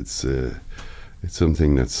yeah, it's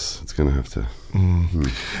something it's going to have to.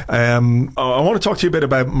 I want to talk to you a bit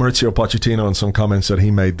about Maurizio Pochettino and some comments that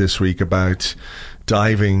he made this week about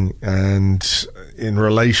diving, and in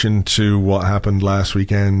relation to what happened last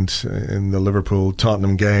weekend in the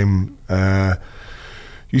Liverpool-Tottenham game.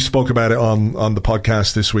 You spoke about it on the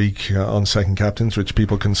podcast this week on Second Captains, which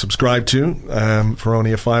people can subscribe to for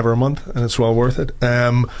only $5 a month, and it's well worth it.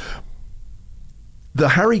 The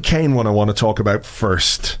Harry Kane one I want to talk about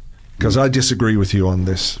first, because I disagree with you on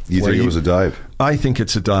this. You think it was a dive? I think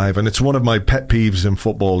it's a dive, and it's one of my pet peeves in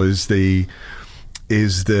football is the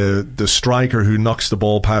striker who knocks the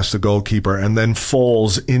ball past the goalkeeper and then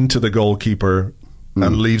falls into the goalkeeper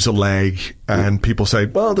and leaves a leg, and people say,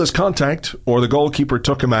 well, there's contact, or the goalkeeper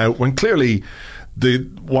took him out, when clearly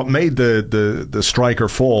what made the striker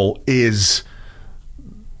fall is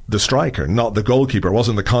the striker, not the goalkeeper. It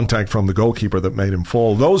wasn't the contact from the goalkeeper that made him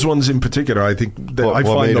fall. Those ones in particular, I think what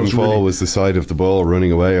made him fall was the side of the ball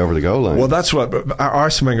running away over the goal line. Well, that's what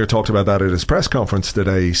Arsene Wenger talked about that at his press conference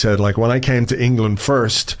today. He said, like, when I came to England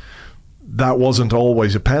first, that wasn't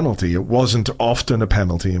always a penalty. It wasn't often a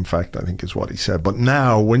penalty, in fact, I think is what he said. But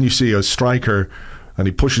now, when you see a striker and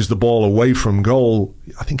he pushes the ball away from goal,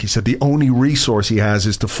 I think he said the only resource he has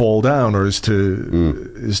is to fall down, or is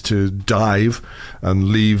to dive and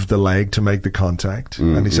leave the leg to make the contact.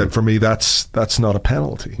 And he said, for me, that's not a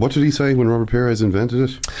penalty. What did he say when Robert Pires invented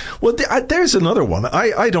it? Well, there's another one.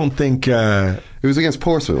 I don't think It was against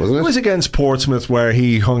Portsmouth, wasn't it? It was against Portsmouth where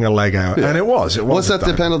he hung a leg out, and it was. Was that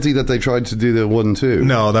the penalty that they tried to do the 1-2?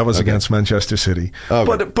 No, that was against Manchester City.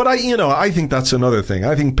 Okay. But I think that's another thing.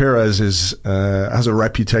 I think Pires has a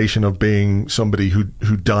reputation of being somebody who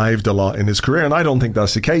dived a lot in his career, and I don't think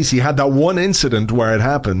that's the case. He had that one incident where it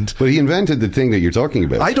happened. But he invented the thing that you're talking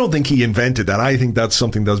about. I don't think he invented that. I think that's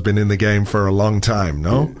something that's been in the game for a long time,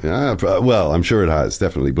 no? Yeah, well, I'm sure it has,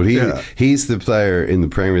 definitely. But he's the player in the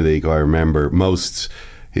Premier League I remember most.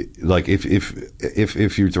 Like if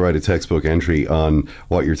you were to write a textbook entry on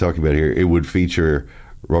what you're talking about here, it would feature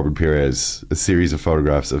Robert Pires, a series of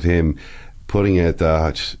photographs of him putting out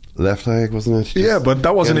that left leg, wasn't it? Yeah, but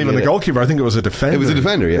that wasn't even the goalkeeper. I think it was a defender. It was a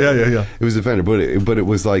defender. Yeah. It was a defender, but it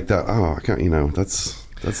was like that. Oh, I can't.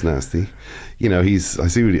 That's nasty. I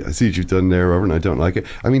see what you've done there, Robert, and I don't like it.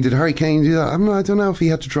 I mean, did Harry Kane do that? I don't know if he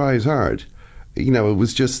had to try as hard. It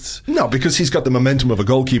was just... No, because he's got the momentum of a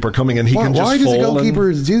goalkeeper coming in. Can just fall. Why does a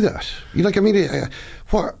goalkeeper do that?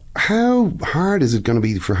 How hard is it going to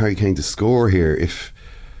be for Harry Kane to score here if...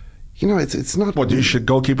 it's not... What, should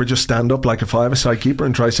goalkeeper just stand up like a five-a-side keeper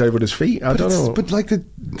and try save with his feet? I don't know. But like the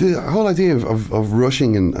whole idea of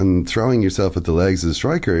rushing and throwing yourself at the legs of the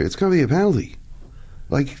striker, it's going to be a penalty.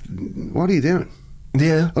 Like, what are you doing?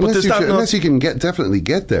 Yeah. Unless you can definitely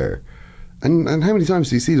get there. And how many times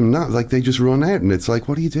do you see them not? Like, they just run out, and it's like,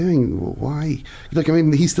 what are you doing? Why?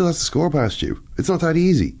 He still has to score past you. It's not that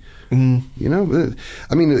easy.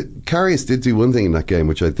 Karius did do one thing in that game,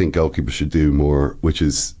 which I think goalkeepers should do more, which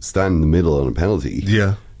is stand in the middle on a penalty.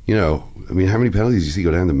 Yeah. How many penalties do you see go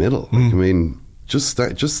down the middle? Just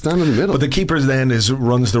stand in the middle. But the keeper then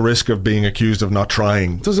runs the risk of being accused of not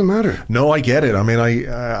trying. Doesn't matter. No, I get it.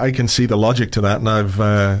 I can see the logic to that, and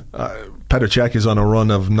Petr Cech is on a run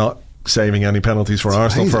of not saving any penalties for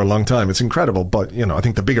Arsenal for a long time. It's incredible, but I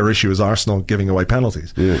think the bigger issue is Arsenal giving away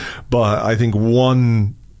penalties. Yeah. But I think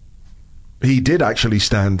he did actually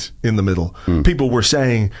stand in the middle. People were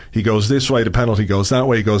saying he goes this way, the penalty goes that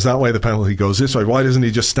way, he goes that way, the penalty goes this way. Why doesn't he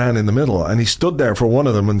just stand in the middle? And he stood there for one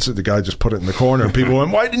of them, and so the guy just put it in the corner, and people went,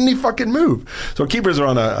 why didn't he fucking move? So keepers are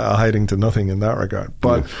on a hiding to nothing in that regard.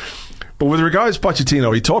 But with regards to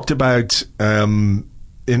Pochettino, he talked about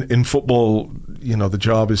in football, the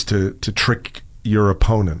job is to trick your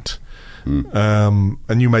opponent.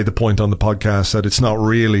 And you made the point on the podcast that it's not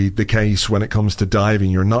really the case when it comes to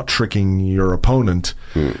diving. You're not tricking your opponent,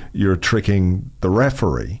 you're tricking the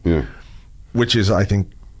referee, which is, I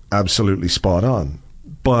think, absolutely spot on.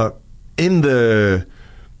 But in the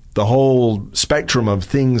whole spectrum of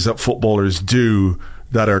things that footballers do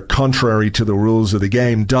that are contrary to the rules of the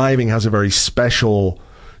game, diving has a very special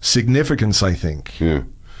significance, I think.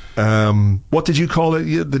 What did you call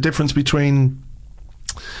it? The difference between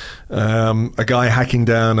a guy hacking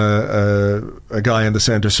down a guy in the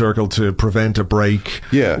centre circle to prevent a break.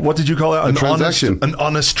 Yeah. What did you call it? An transaction. An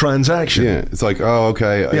honest transaction. Yeah. It's like, oh,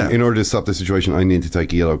 okay. Yeah. In order to stop the situation, I need to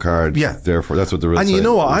take a yellow card. Yeah. Therefore, that's what the rules say. And you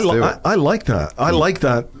know what? I like that. I like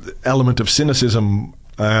that element of cynicism.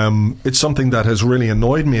 It's something that has really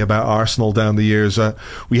annoyed me about Arsenal down the years.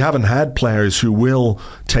 We haven't had players who will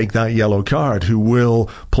take that yellow card, who will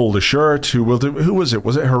pull the shirt, who was it?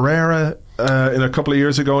 Was it Herrera in a couple of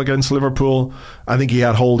years ago against Liverpool? I think he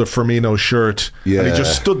had hold of Firmino's shirt, and he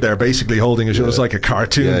just stood there basically holding his shirt. It was like a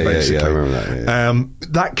cartoon, basically. Yeah, I remember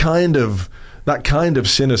that. That kind of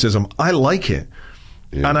cynicism, I like it,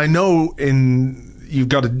 and I know you've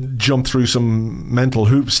got to jump through some mental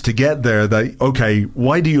hoops to get there. That, okay,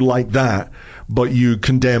 why do you like that, but you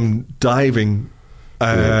condemn diving?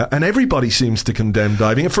 And everybody seems to condemn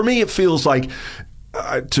diving. And for me, it feels like,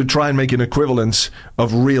 to try and make an equivalence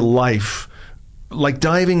of real life, like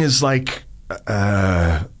diving is like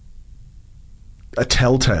a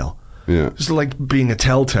telltale. Yeah. It's like being a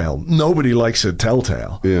telltale. Nobody likes a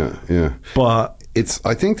telltale. Yeah. But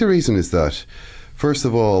I think the reason is that, first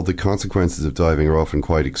of all, the consequences of diving are often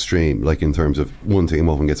quite extreme. Like, in terms of one team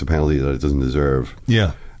often gets a penalty that it doesn't deserve.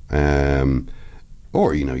 Yeah.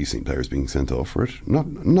 Or, you've seen players being sent off for it.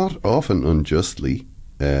 Not often unjustly.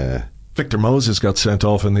 Victor Moses got sent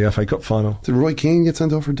off in the FA Cup final. Did Roy Keane get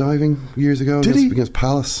sent off for diving years ago? Did he? Against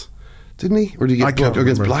Palace. Didn't he? Or did he get booked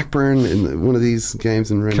against Blackburn in one of these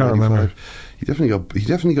games in round 95? Can't remember. He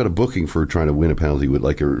definitely got a booking for trying to win a penalty with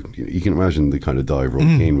you can imagine the kind of dive Roy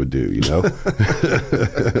Keane would do,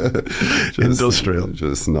 Industrial.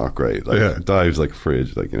 Just not great. Dives like a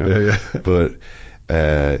fridge, Yeah. But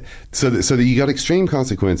so you got extreme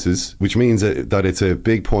consequences, which means that it's a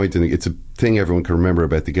big point and it's a thing everyone can remember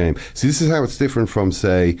about the game. So this is how it's different from,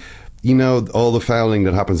 say, all the fouling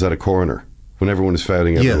that happens at a corner. When everyone is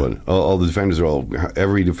fouling everyone, all the defenders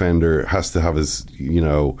every defender has to have his,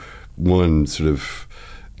 one sort of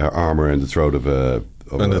arm around the throat of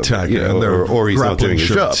an attacker, or he's not doing his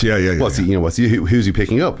job. Who's he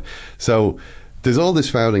picking up? So there's all this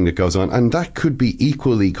fouling that goes on, and that could be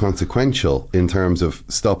equally consequential in terms of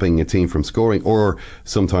stopping a team from scoring, or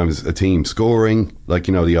sometimes a team scoring, like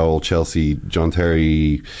the old Chelsea John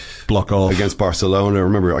Terry block off against Barcelona.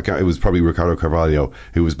 Remember, it was probably Ricardo Carvalho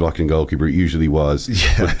who was blocking goalkeeper. It usually was,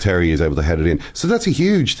 but Terry is able to head it in. So that's a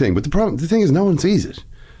huge thing. But the thing is, no one sees it.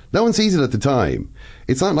 No one sees it at the time.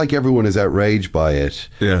 It's not like everyone is outraged by it.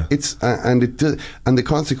 Yeah, and the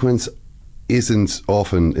consequence isn't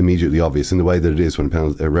often immediately obvious in the way that it is when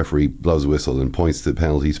a referee blows a whistle and points to the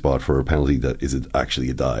penalty spot for a penalty that is actually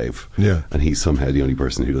a dive. Yeah, and he's somehow the only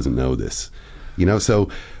person who doesn't know this.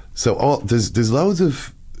 So there's loads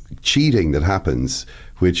of cheating that happens,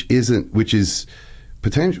 which is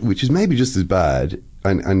maybe just as bad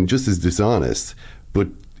and just as dishonest, but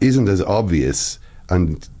isn't as obvious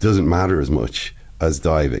and doesn't matter as much as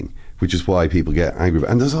diving, which is why people get angry.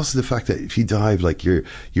 And there's also the fact that if you dive, like you're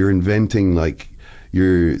inventing, like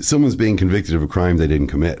someone's being convicted of a crime they didn't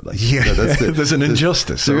commit. Like, there's an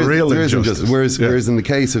injustice, a real injustice. Whereas in the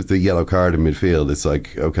case of the yellow card in midfield, it's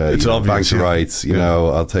like, okay, it's obvious, bank's rights.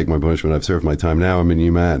 I'll take my punishment. I've served my time. Now I'm a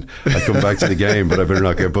new man. I come back to the game, but I better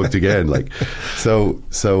not get booked again. So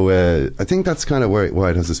I think that's kind of why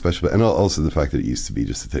it has a special. And also the fact that it used to be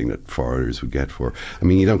just a thing that foreigners would get for. I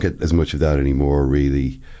mean, you don't get as much of that anymore,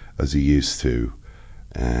 really, as you used to.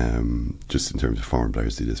 Just in terms of foreign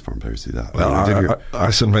players do this, foreign players do that. Well,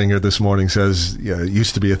 Arsene Wenger this morning says, it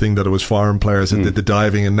used to be a thing that it was foreign players that did the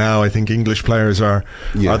diving, and now I think English players are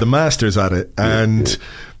the masters at it. And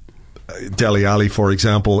Dele Alli, for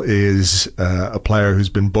example, is a player who's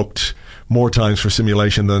been booked more times for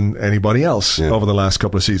simulation than anybody else over the last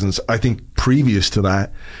couple of seasons. I think previous to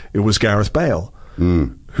that, it was Gareth Bale.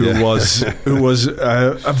 Who was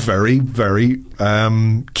a very, very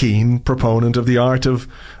keen proponent of the art of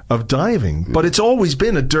diving. But it's always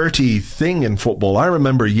been a dirty thing in football. I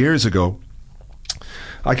remember years ago,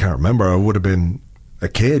 I can't remember, I would have been a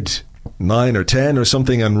kid, 9 or 10 or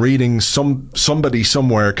something, and reading somebody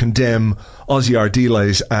somewhere condemn Ozzy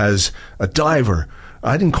Ardiles as a diver.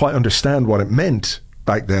 I didn't quite understand what it meant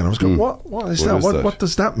back then. I was going, what is that? What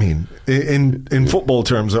does that mean? In football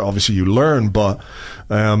terms, obviously you learn, but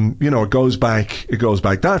it goes back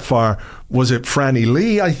that far. Was it Franny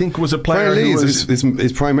Lee? I think was a player. Franny Lee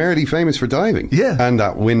is primarily famous for diving. Yeah, and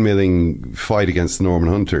that windmilling fight against Norman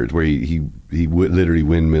Hunter, where he literally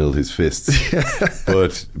windmilled his fists.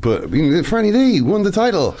 but Franny Lee won the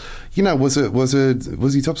title.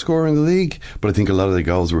 Was he top scorer in the league? But I think a lot of the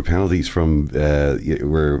goals were penalties from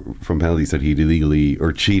penalties that he'd illegally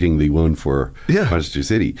or cheatingly won for Manchester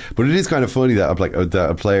City. But it is kind of funny that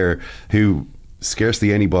a player who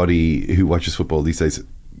scarcely anybody who watches football these days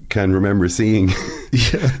can remember seeing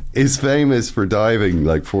is famous for diving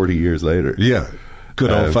like 40 years later. Yeah.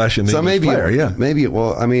 Good old-fashioned English player, maybe it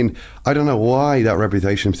was. I mean, I don't know why that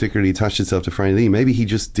reputation particularly attached itself to Franny Lee. Maybe he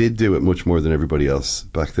just did do it much more than everybody else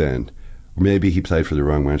back then. Or maybe he played for the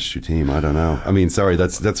wrong Manchester team. I don't know. I mean, sorry,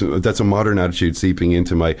 that's a modern attitude seeping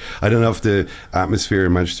into my. I don't know if the atmosphere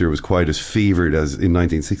in Manchester was quite as fevered as in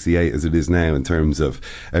 1968 as it is now, in terms of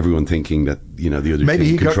everyone thinking that the other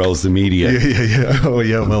team controls the media. Yeah. Oh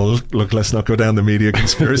yeah. Well, look, let's not go down the media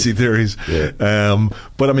conspiracy theories.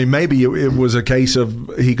 But I mean, maybe it was a case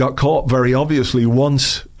of he got caught very obviously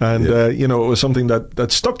once, and it was something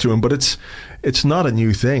that stuck to him. But it's not a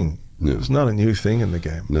new thing. No. It's not a new thing in the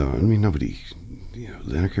game. No, I mean, nobody,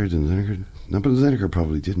 Lineker. No, but Lineker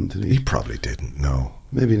probably didn't, did he? He probably didn't, no.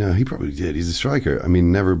 Maybe no, he probably did. He's a striker. I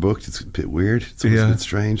mean, never booked. It's a bit weird. It's almost a bit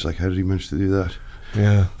strange. Like, how did he manage to do that?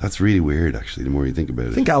 Yeah. That's really weird, actually, the more you think about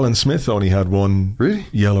it. I think Alan Smith only had one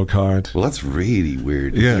yellow card. Well, that's really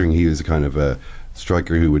weird, considering he was a kind of a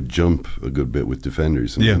striker who would jump a good bit with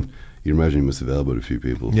defenders. You'd imagine he must have elbowed a few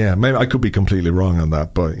people. Yeah, maybe I could be completely wrong on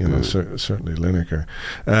that, but certainly Lineker.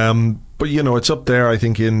 But it's up there, I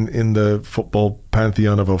think, in the football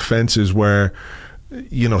pantheon of offences where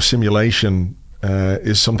simulation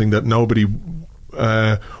is something that nobody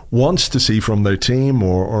wants to see from their team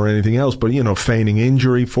or anything else. But feigning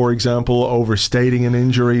injury, for example, overstating an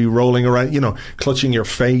injury, rolling around, clutching your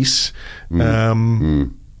face,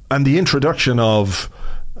 and the introduction of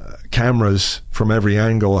cameras from every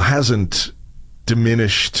angle hasn't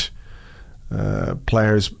diminished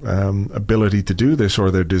players' ability to do this or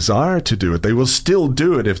their desire to do it. They will still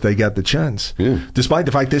do it if they get the chance. Despite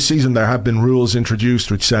the fact this season there have been rules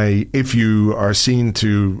introduced which say if you are seen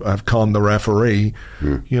to have conned the referee,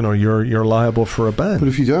 you're liable for a ban. But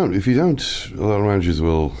if you don't, a lot of managers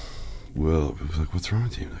will like, what's wrong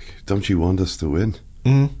with you? Like, don't you want us to win?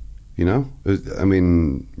 You know, I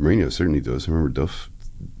mean, Mourinho certainly does. I remember Duff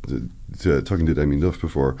talking to Damien Duff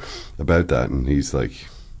before about that, and he's like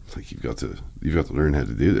you've got to learn how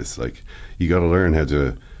to do this. Like, you got to learn how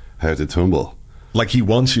to tumble. Like, he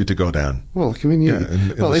wants you to go down. Well, I mean, in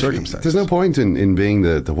the circumstances. There's no point in being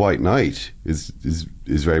the white knight. Is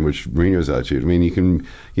very much Mourinho's attitude. I mean, you can,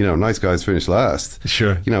 you know, nice guys finish last.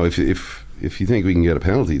 Sure. You know, if you think we can get a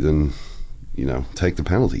penalty, then, you know, take the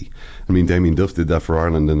penalty. I mean, Damien Duff did that for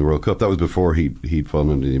Ireland in the World Cup. That was before he'd fallen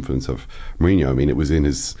under the influence of Mourinho. I mean, it was in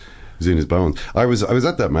his bones. I was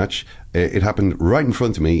at that match. It happened right in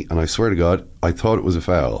front of me, and I swear to God, I thought it was a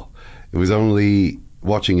foul. It was only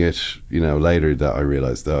watching it, you know, later that I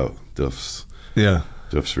realised, oh, Duff's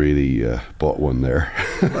really bought one there.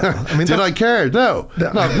 I mean, did I care? No,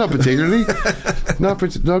 not particularly. not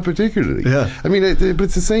particularly. Yeah. I mean, but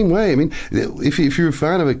it's the same way. I mean, if you're a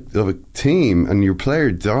fan of a team and your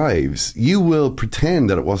player dives, you will pretend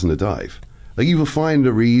that it wasn't a dive. Like, you will find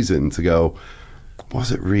a reason to go,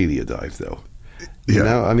 was it really a dive though? You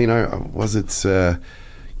know, I mean, was it?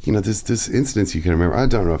 You know, there's incidents you can remember. I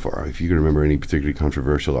don't know if you can remember any particularly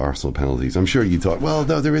controversial Arsenal penalties. I'm sure you thought, well,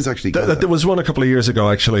 no, there is actually. There was one a couple of years ago,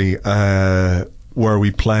 actually, where we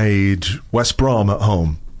played West Brom at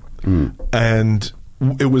home, and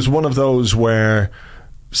it was one of those where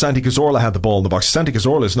Santi Cazorla had the ball in the box. Santi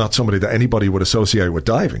Cazorla is not somebody that anybody would associate with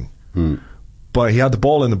diving, but he had the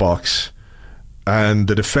ball in the box. And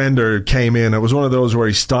the defender came in. It was one of those where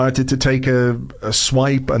he started to take a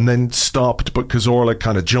swipe and then stopped, but Cazorla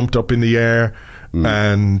kind of jumped up in the air,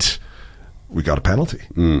 and we got a penalty.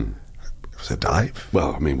 It was a dive.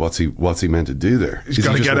 Well, I mean, what's he meant to do there? He's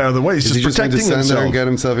got to get out of the way. He's just protecting meant to stand himself there and get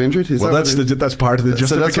himself injured. That's part of the justification.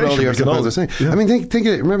 So that's what all the Arsenal fans are saying. Yeah. I mean, think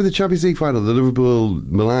of it. Remember the Champions League final, the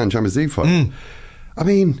Liverpool-Milan Champions League final. I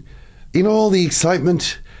mean, in all the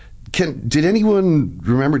excitement. Did anyone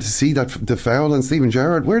remember to see the foul on Steven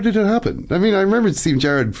Gerrard? Where did it happen? I mean, I remember Steven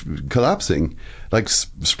Gerrard collapsing, like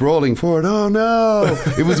sprawling forward. Oh no!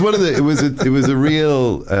 It was one of the. It was a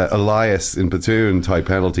real Elias in Platoon type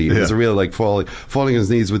penalty. It was a real like falling on his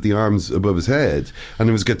knees with the arms above his head, and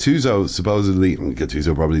it was Gattuso supposedly.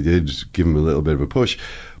 Gattuso probably did give him a little bit of a push,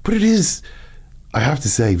 but it is, I have to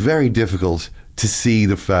say, very difficult to see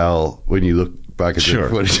the foul when you look back at the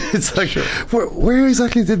footage. It's like, where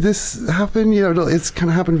exactly did this happen? You know, it's kind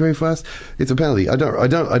of happened very fast. It's a penalty. I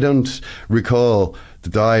don't recall the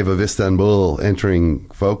dive of Istanbul entering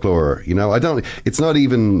folklore. You know, I don't. It's not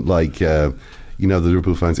even like you know, the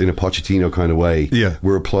Liverpool fans in a Pochettino kind of way. Yeah,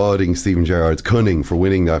 we're applauding Steven Gerrard's cunning for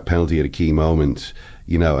winning that penalty at a key moment.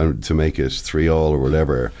 You know, and to make it 3-3 or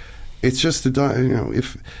whatever. It's just the dive. You know,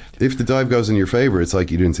 if the dive goes in your favour, it's like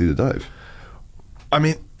you didn't see the dive. I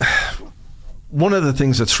mean, one of the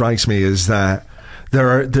things that strikes me is that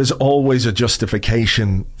there's always a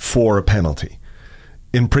justification for a penalty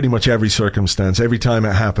in pretty much every circumstance. Every time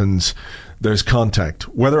it happens, there's contact.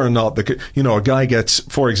 Whether or not a guy gets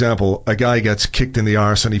kicked in the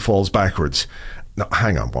arse and he falls backwards. No,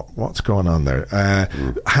 hang on, what's going on there?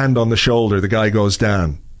 Hand on the shoulder, the guy goes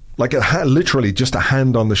down. Like literally just a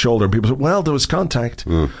hand on the shoulder, and people say, well, there was contact.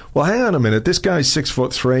 Well, hang on a minute, this guy's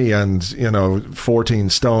 6'3" and, you know,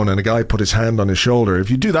 14 stone, and a guy put his hand on his shoulder.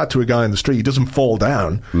 If you do that to a guy in the street, he doesn't fall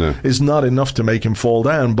down. No. It's not enough to make him fall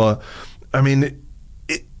down. But I mean,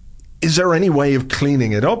 is there any way of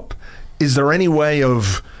cleaning it up? Is there any way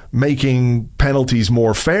of making penalties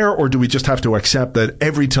more fair, or do we just have to accept that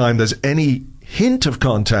every time there's any hint of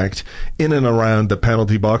contact in and around the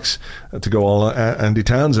penalty box, to go all Andy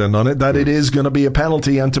Townsend on it, that it is going to be a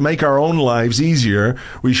penalty, and to make our own lives easier,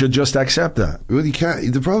 we should just accept that? Well, you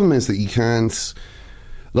can't. The problem is that you can't.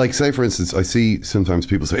 Like, say, for instance, I see sometimes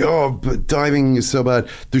people say, oh, but diving is so bad,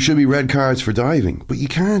 there should be red cards for diving. But you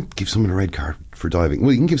can't give someone a red card for diving.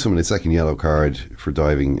 Well, you can give someone a second yellow card for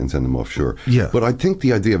diving and send them off, sure. Yeah. But I think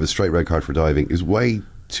the idea of a straight red card for diving is way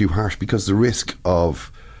too harsh, because the risk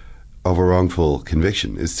of a wrongful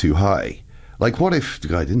conviction is too high. Like, what if the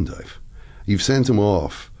guy didn't dive? You've sent him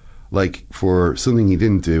off, like, for something he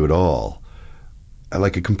didn't do at all.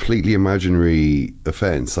 Like a completely imaginary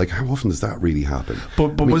offence. Like, how often does that really happen?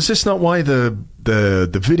 But was this not why the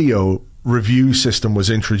video review system was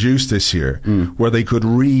introduced this year, where they could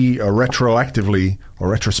retroactively or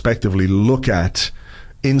retrospectively look at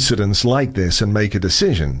incidents like this and make a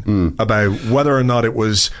decision about whether or not it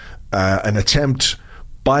was an attempt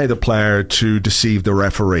by the player to deceive the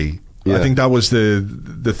referee? Yeah. I think that was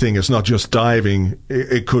the thing. It's not just diving.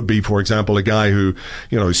 It could be, for example, a guy who,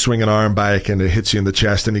 you know, is swinging an arm back and it hits you in the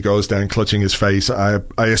chest and he goes down clutching his face. I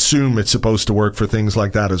assume it's supposed to work for things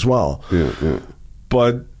like that as well. Yeah, yeah.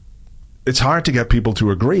 But it's hard to get people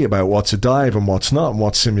to agree about what's a dive and what's not, and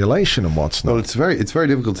what's simulation and what's not. Well, it's very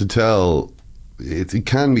difficult to tell. It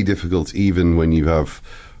can be difficult even when you have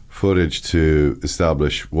footage to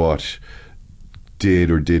establish what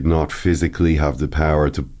did or did not physically have the power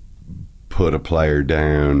to put a player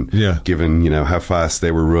down, given, how fast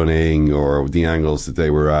they were running or the angles that they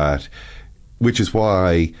were at, which is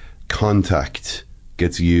why contact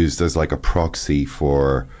gets used as like a proxy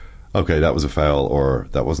for, okay, that was a foul or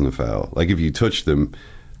that wasn't a foul. Like if you touch them,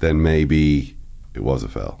 then maybe it was a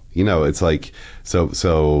foul. It's like,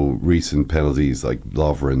 so recent penalties like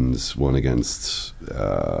Lovren's one against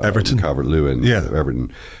Everton, Calvert-Lewin,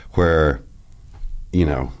 Everton, where,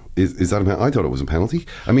 is that a penalty? I thought it was a penalty.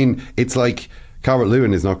 I mean, it's like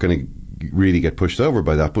Calvert-Lewin is not going to really get pushed over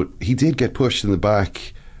by that, but he did get pushed in the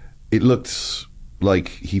back. It looked like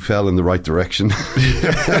he fell in the right direction. And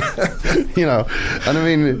I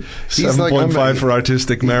mean, he's 7.5 for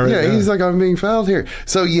artistic merit. Yeah, he's like, I'm being fouled here.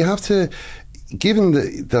 So you have to, given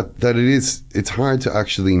that it's hard to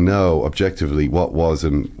actually know objectively what was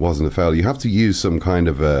and wasn't a foul, you have to use some kind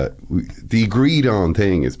of the agreed on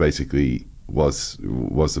thing is basically was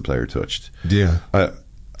the player touched. Yeah.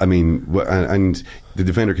 I mean, and the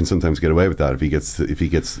defender can sometimes get away with that if he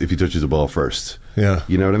touches the ball first. Yeah.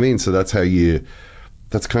 You know what I mean? So that's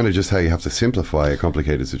kind of just how you have to simplify a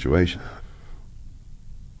complicated situation.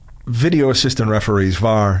 Video assistant referees,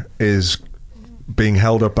 VAR, is being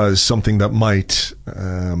held up as something that might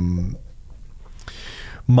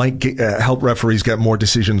help referees get more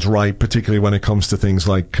decisions right, particularly when it comes to things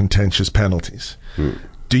like contentious penalties.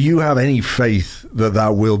 Do you have any faith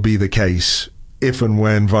that will be the case if and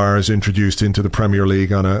when VAR is introduced into the Premier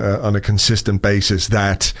League on a consistent basis?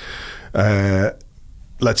 That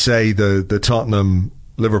let's say the Tottenham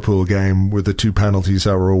Liverpool game with the 2 penalties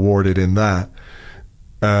that were awarded in that,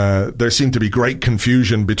 there seemed to be great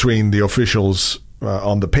confusion between the officials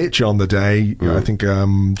on the pitch on the day. I think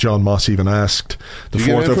John Moss even asked the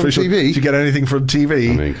fourth official, did you get anything from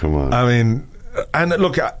TV? I mean, come on. I mean, and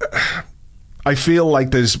look, I feel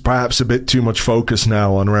like there's perhaps a bit too much focus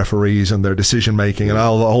now on referees and their decision making, and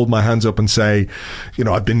I'll hold my hands up and say,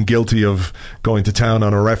 I've been guilty of going to town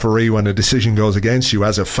on a referee when a decision goes against you.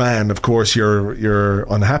 As a fan, of course, you're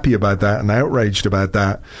unhappy about that and outraged about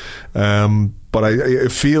that. But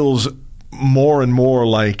it feels more and more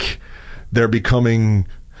like they're becoming.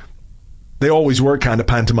 They always were kind of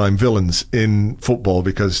pantomime villains in football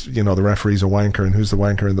because the referee's a wanker and who's the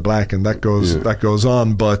wanker in the black, and that goes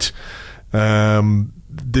on, but.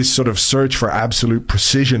 This sort of search for absolute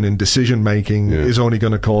precision in decision making is only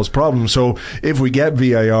going to cause problems. So if we get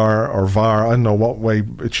VAR or VAR, I don't know what way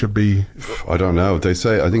it should be. I don't know. I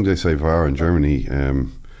think they say VAR in Germany.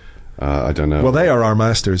 I don't know. Well, they are our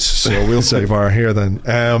masters, so we'll say VAR here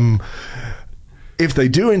then. If they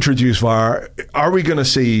do introduce VAR, are we going to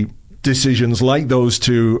see decisions like those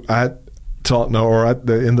 2 at Tottenham or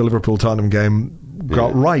in the Liverpool Tottenham game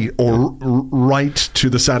got right, or right to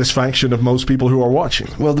the satisfaction of most people who are watching?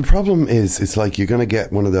 Well, the problem is, it's like you're going to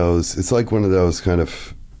get one of those. It's like one of those kind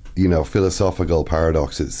of, philosophical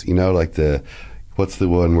paradoxes. Like what's the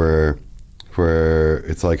one where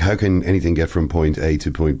it's like, how can anything get from point A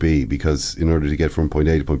to point B? Because in order to get from point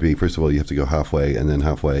A to point B, first of all, you have to go halfway, and then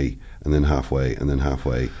halfway, and then halfway, and then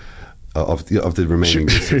halfway. Of the remaining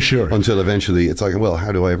sure. Until eventually it's like, well,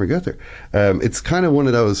 how do I ever get there? It's kind of one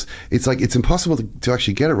of those. It's like it's impossible to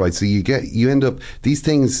actually get it right. So these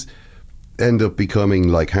things end up becoming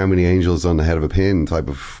like how many angels on the head of a pin type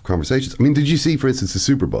of conversations. I mean, did you see, for instance, the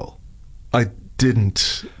Super Bowl? I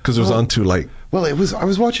didn't, because it was on too late. Well, it was. I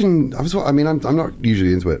mean, I'm not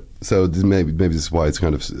usually into it, so maybe this is why it's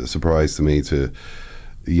kind of a surprise to me. To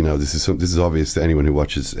this is obvious to anyone who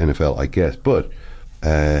watches NFL, I guess, but.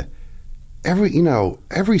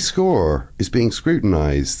 Every score is being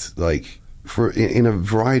scrutinised in a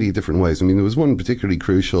variety of different ways. I mean, there was one particularly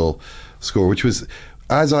crucial score, which was,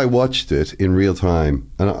 as I watched it in real time,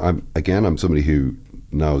 and I'm somebody who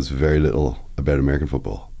knows very little about American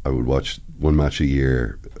football. I would watch one match a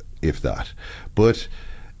year, if that. But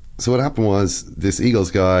so what happened was, this Eagles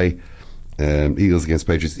guy, Eagles against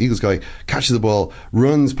Patriots, Eagles guy catches the ball,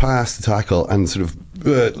 runs past the tackle, and sort of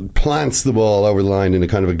plants the ball over the line in a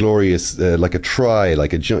kind of a glorious, like a try, like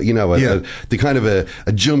the kind of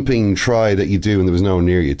a jumping try that you do when there was no one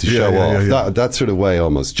near you to show off. That sort of way,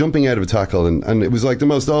 almost jumping out of a tackle, and it was like the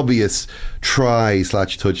most obvious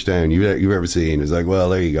try/touchdown you've ever seen. It was like, well,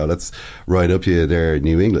 there you go, that's right up you there in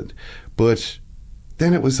New England. But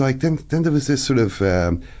then it was like, then there was this sort of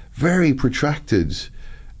very protracted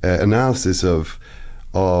analysis of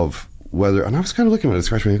whether, and I was kind of looking at it,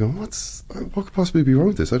 scratching my head, going, what could possibly be wrong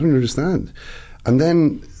with this? I don't understand. And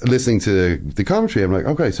then listening to the commentary, I'm like,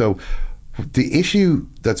 okay, so the issue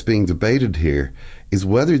that's being debated here is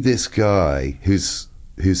whether this guy who's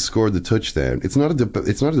scored the touchdown, it's not a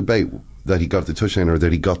debate that he got the touchdown or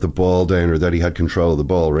that he got the ball down or that he had control of the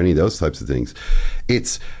ball or any of those types of things.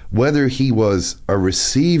 It's whether he was a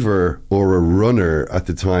receiver or a runner at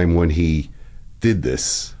the time when he did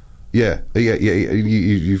this. Yeah.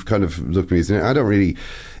 You've kind of looked at me and said, I don't really.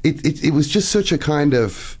 It was just such a kind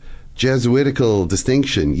of Jesuitical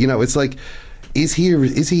distinction. You know, it's like, is he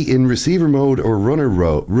in receiver mode or runner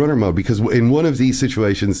mode? Because in one of these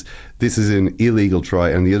situations, this is an illegal try,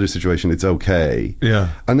 and the other situation, it's okay. Yeah.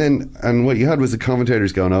 And what you had was the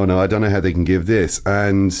commentators going, oh no, I don't know how they can give this,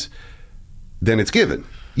 and then it's given.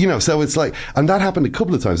 You know, so it's like, and that happened a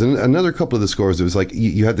couple of times. And another couple of the scores, it was like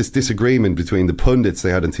you had this disagreement between the pundits they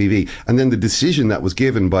had on TV, and then the decision that was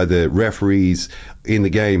given by the referees in the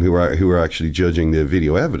game who are actually judging the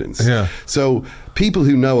video evidence. Yeah. So people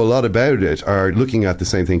who know a lot about it are looking at the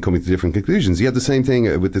same thing, coming to different conclusions. You had the same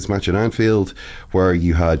thing with this match at Anfield, where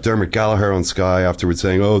you had Dermot Gallagher on Sky afterwards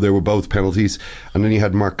saying, oh, they were both penalties. And then you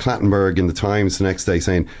had Mark Clattenburg in the Times the next day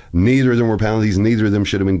saying, neither of them were penalties, neither of them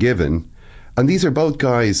should have been given. And these are both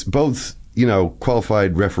guys, you know,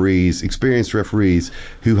 qualified referees, experienced referees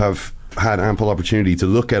who have had ample opportunity to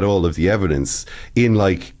look at all of the evidence in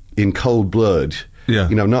cold blood. Yeah.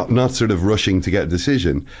 You know, not sort of rushing to get a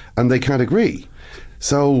decision, and they can't agree.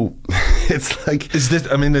 So it's like, it's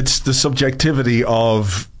the subjectivity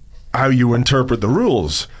of how you interpret the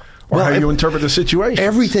rules or how you interpret the situation.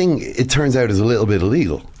 Everything, it turns out, is a little bit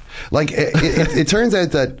illegal. Like, it turns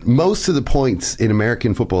out that most of the points in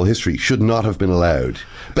American football history should not have been allowed.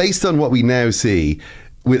 Based on what we now see,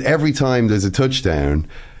 with every time there's a touchdown,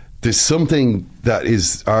 there's something that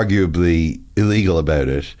is arguably illegal about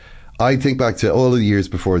it. I think back to all of the years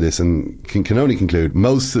before this and can only conclude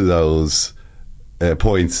most of those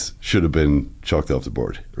points should have been chalked off the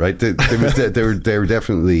board, right? There was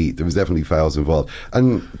definitely fouls involved.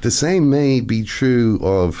 And the same may be true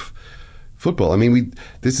of football. I mean,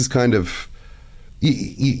 this is kind of,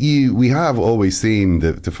 we have always seen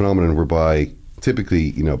the phenomenon whereby typically,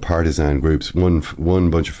 you know, partisan groups, one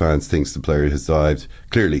bunch of fans thinks the player has dived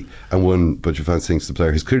clearly, and one bunch of fans thinks the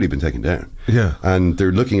player has clearly been taken down. Yeah. And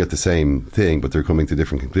they're looking at the same thing, but they're coming to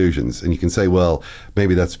different conclusions. And you can say, well,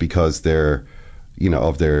 maybe that's because they're, you know,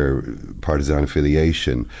 of their partisan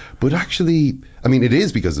affiliation. But actually, I mean, it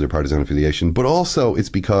is because of their partisan affiliation, but also it's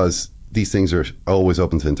because these things are always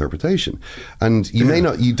open to interpretation. And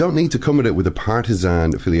you don't need to come at it with a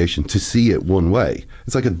partisan affiliation to see it one way.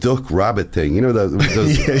 It's like a duck-rabbit thing, you know, those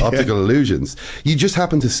optical illusions. You just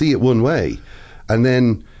happen to see it one way. And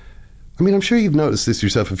then, I mean, I'm sure you've noticed this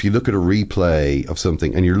yourself. If you look at a replay of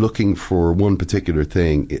something and you're looking for one particular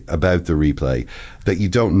thing about the replay, that you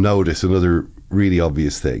don't notice another really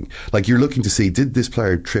obvious thing. Like, you're looking to see, did this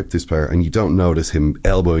player trip this player, and you don't notice him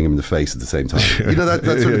elbowing him in the face at the same time. You know,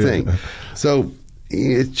 that sort of thing. So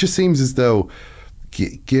it just seems as though,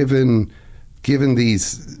 given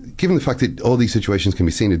the fact that all these situations can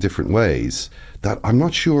be seen in different ways, that I'm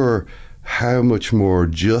not sure how much more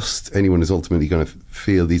just anyone is ultimately going to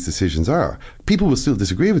feel these decisions are. People will still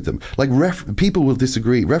disagree with them. Like, people will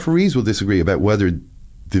disagree, referees will disagree about whether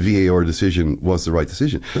the VAR decision was the right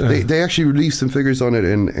decision. They actually released some figures on it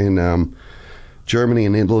in Germany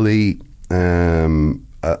and Italy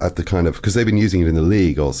at the kind of, because they've been using it in the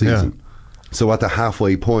league all season. Yeah. So at the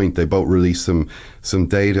halfway point, they both released some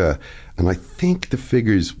data, and I think the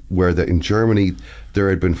figures were that in Germany there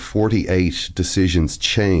had been 48 decisions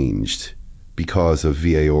changed because of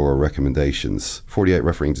VAR recommendations. 48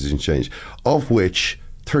 refereeing decisions changed, of which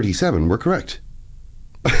 37 were correct.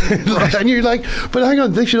 And you're like, but hang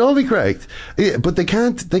on, they should all be correct. Yeah, but they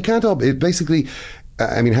can't all. It basically,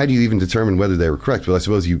 I mean, how do you even determine whether they were correct? Well, I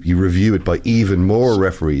suppose you review it by even more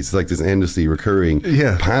referees. It's like this endlessly recurring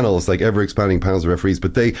panels, like ever expanding panels of referees.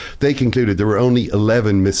 But they concluded there were only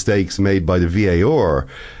 11 mistakes made by the VAR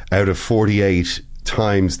out of 48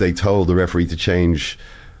 times they told the referee to change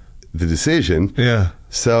the decision. Yeah.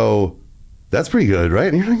 So that's pretty good,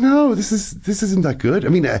 right? And you're like, no, this isn't that good. I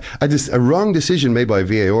mean, a wrong decision made by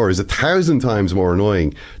VAR is 1,000 times more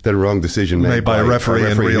annoying than a wrong decision made by a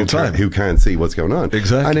referee in real time who can't see what's going on.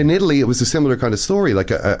 Exactly. And in Italy, it was a similar kind of story,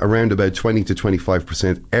 like around about 20 to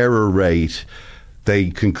 25% error rate. They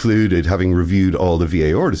concluded, having reviewed all the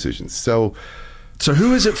VAR decisions. So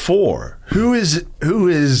who is it for? Who is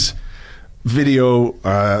video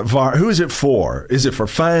VAR? Who is it for? Is it for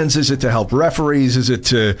fans? Is it to help referees? Is it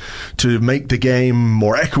to make the game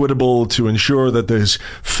more equitable, to ensure that there's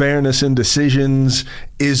fairness in decisions?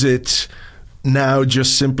 Is it now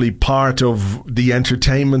just simply part of the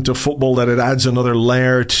entertainment of football, that it adds another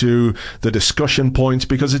layer to the discussion points?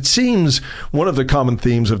 Because it seems one of the common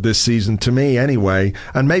themes of this season, to me anyway,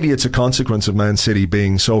 and maybe it's a consequence of Man City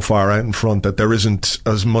being so far out in front that there isn't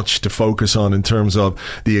as much to focus on in terms of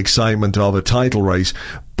the excitement of a title race.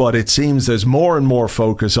 But it seems there's more and more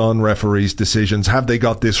focus on referees' decisions. Have they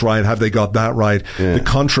got this right? Have they got that right? Yeah. The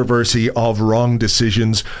controversy of wrong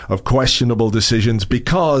decisions, of questionable decisions,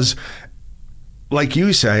 because, like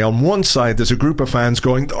you say, on one side there's a group of fans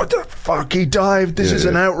going, "Oh, the fuck, he dived, this is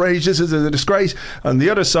an outrage, this is a disgrace." On the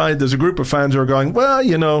other side there's a group of fans who are going, "Well,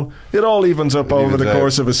 you know, it all evens up over the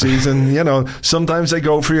course of a season. You know, sometimes they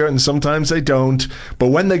go for you and sometimes they don't, but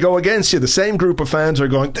when they go against you, the same group of fans are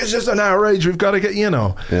going, this is an outrage, we've got to get," you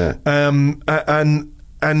know.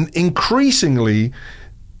 And increasingly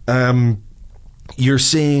you're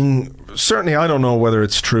seeing, certainly I don't know whether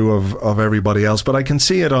it's true of everybody else, but I can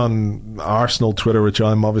see it on Arsenal Twitter, which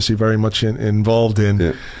I'm obviously very much involved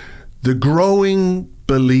in, the growing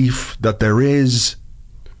belief that there is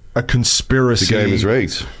a conspiracy. The game is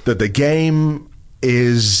rigged. That the game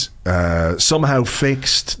is somehow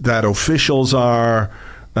fixed, that officials are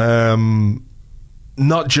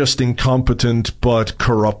not just incompetent but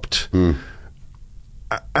corrupt.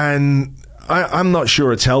 And I'm not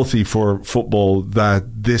sure it's healthy for football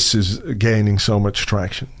that this is gaining so much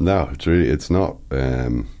traction. No, it's not.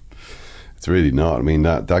 It's really not. I mean,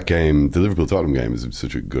 that game, the Liverpool-Tottenham game, is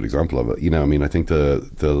such a good example of it. You know, I mean, I think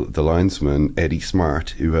the linesman, Eddie Smart,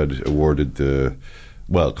 who had awarded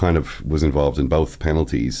kind of was involved in both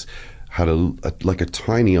penalties, had a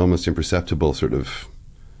tiny, almost imperceptible sort of,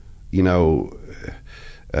 you know,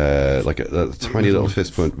 like a tiny little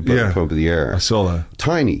fist pump of the air. I saw that.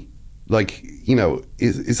 Tiny. Like, you know,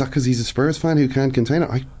 is that because he's a Spurs fan who can't contain it?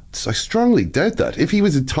 I strongly doubt that. If he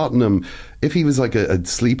was at Tottenham, if he was like a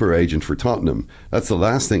sleeper agent for Tottenham, that's the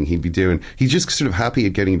last thing he'd be doing. He's just sort of happy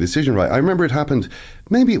at getting a decision right. I remember it happened,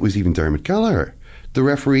 maybe it was even Dermot Gallagher, the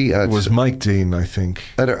referee at... It was Mike Dean, I think.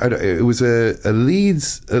 It was a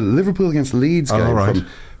Liverpool against Leeds game right.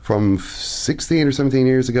 from 16 or 17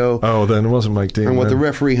 years ago. Oh, then it wasn't Mike Dean. And what the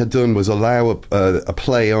referee had done was allow a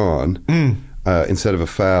play on... instead of a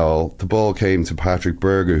foul. The ball came to Patrick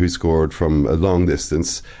Berger, who scored from a long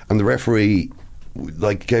distance, and the referee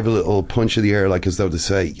gave a little punch of the air, like as though to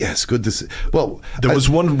say, "Yes, good." Well, there was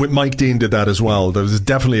one with Mike Dean did that as well. There was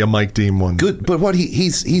definitely a Mike Dean one. Good, but what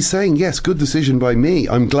he's saying, yes, good decision by me.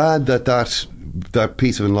 I'm glad that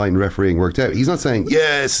piece of enlightened refereeing worked out. He's not saying,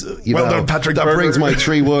 yes, well done, Patrick that Berger. Brings my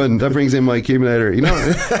 3-1, that brings in my accumulator. You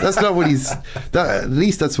know, that's not what at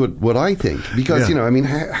least that's what I think. Because, you know, I mean,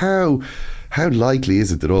 how likely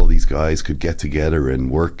is it that all these guys could get together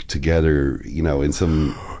and work together, you know, in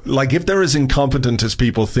some... Like, if they're as incompetent as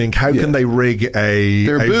people think, how can they rig a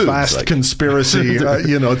vast conspiracy,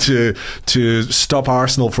 you know, to stop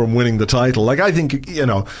Arsenal from winning the title? Like, I think, you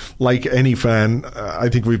know, like any fan, I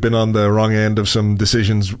think we've been on the wrong end of some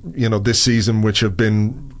decisions, you know, this season, which have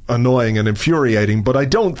been annoying and infuriating. But I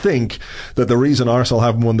don't think that the reason Arsenal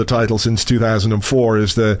haven't won the title since 2004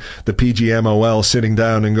 is the PGMOL sitting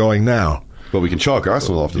down and going, now... But we can chalk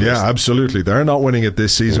Arsenal off the list. Yeah, absolutely. They're not winning it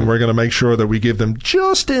this season. We're going to make sure that we give them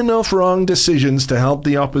just enough wrong decisions to help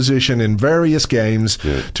the opposition in various games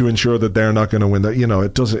to ensure that they're not going to win. That, you know,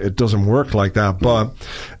 it doesn't work like that. But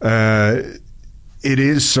it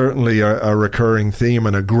is certainly a recurring theme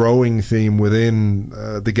and a growing theme within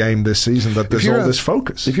the game this season that there's all this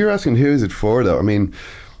focus. If you're asking who is it for, though, I mean,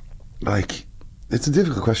 like, it's a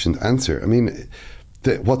difficult question to answer. I mean,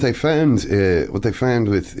 what they found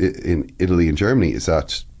in Italy and Germany is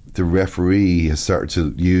that the referee has started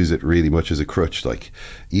to use it really much as a crutch. Like,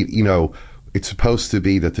 you know, it's supposed to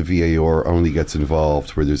be that the VAR only gets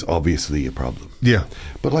involved where there's obviously a problem. Yeah.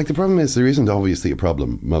 But, like, the problem is there isn't obviously a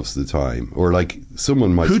problem most of the time. Or, like,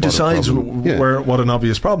 someone might... Who decides what an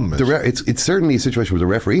obvious problem is? It's certainly a situation where the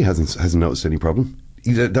referee hasn't noticed any problem.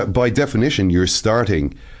 By definition, you're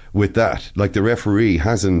starting with that. Like, the referee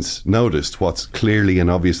hasn't noticed what's clearly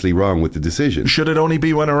and obviously wrong with the decision. Should it only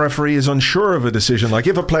be when a referee is unsure of a decision? Like,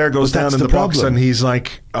 if a player goes down in the box and he's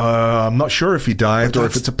like, I'm not sure if he dived or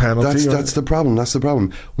if it's a penalty. That's the problem. That's the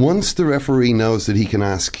problem. Once the referee knows that he can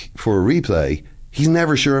ask for a replay, he's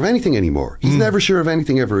never sure of anything anymore. He's never sure of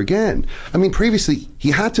anything ever again. I mean, previously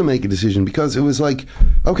he had to make a decision because it was like,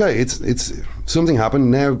 okay, it's something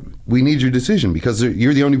happened. Now we need your decision because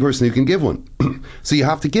you're the only person who can give one. So you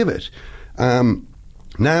have to give it.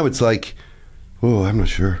 Now it's like, oh, I'm not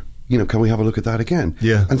sure. You know, can we have a look at that again?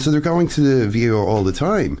 Yeah. And so they're going to the VAR all the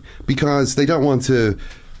time because they don't want to.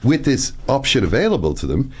 With this option available to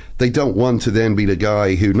them, they don't want to then be the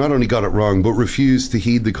guy who not only got it wrong but refused to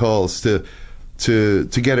heed the calls to to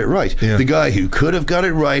get it right. Yeah. The guy who could have got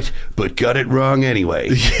it right but got it wrong anyway.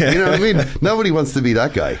 Yeah. You know what I mean? Nobody wants to be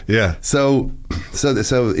that guy. Yeah. So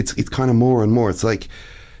it's kind of more and more. It's like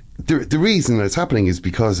the reason that it's happening is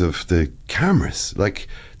because of the cameras. Like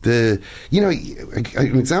an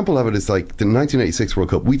example of it is like the 1986 World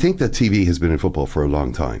Cup. We think that TV has been in football for a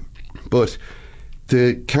long time, but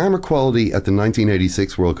the camera quality at the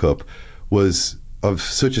 1986 World Cup was of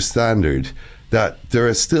such a standard that there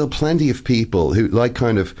are still plenty of people who, like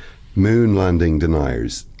kind of moon landing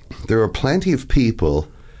deniers, there are plenty of people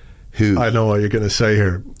who... I know what you're going to say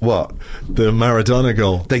here. What? The Maradona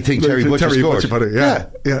goal. They think Terry Butcher scored. Yeah.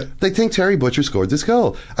 They think Terry Butcher scored this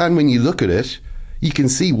goal. And when you look at it, you can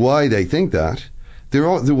see why they think that. There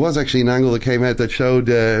was actually an angle that came out that showed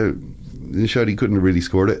he couldn't have really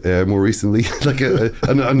scored it more recently, like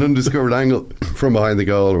an undiscovered angle from behind the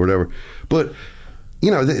goal or whatever. But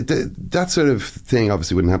that sort of thing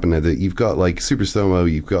obviously wouldn't happen now. That you've got like Super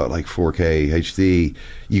Stomo, you've got like 4K HD.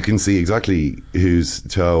 You can see exactly whose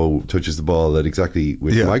toe touches the ball at exactly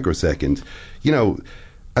with microsecond.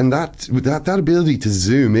 And that ability to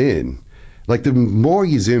zoom in. Like the more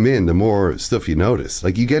you zoom in, the more stuff you notice.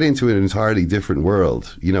 Like you get into an entirely different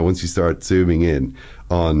world. Once you start zooming in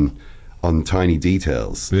on tiny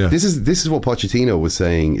details. Yeah. This is what Pochettino was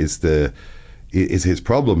saying is his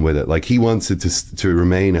problem with it. Like he wants it to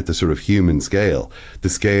remain at the sort of human scale, the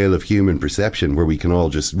scale of human perception, where we can all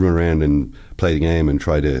just run around and play the game and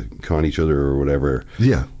try to con each other or whatever.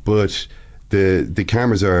 Yeah. But the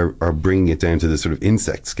cameras are bringing it down to the sort of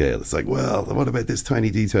insect scale. It's like, well, what about this tiny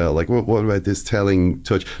detail? Like, what about this telling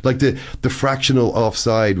touch? Like the fractional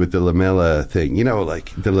offside with the Lamela thing.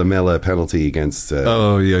 Like the Lamela penalty against.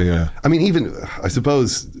 I mean, even I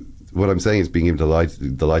suppose. What I'm saying is being even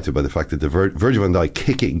delighted by the fact that the Virgil van Dijk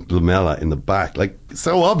kicking Lamela in the back, like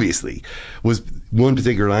so obviously, was one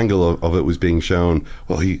particular angle of it was being shown.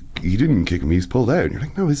 Well, he didn't kick him; he was pulled out. And you're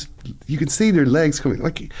like, no, you can see their legs coming.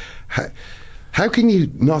 Like, how can you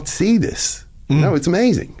not see this? No, it's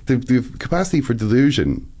amazing. The capacity for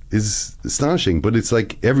delusion is astonishing, but it's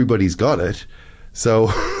like everybody's got it. So,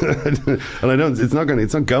 and it's not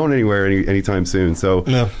going anywhere anytime soon. So,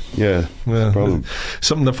 problem.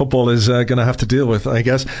 Something that football is going to have to deal with, I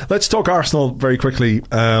guess. Let's talk Arsenal very quickly.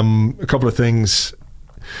 A couple of things.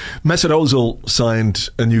 Mesut Ozil signed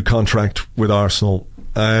a new contract with Arsenal,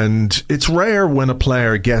 and it's rare when a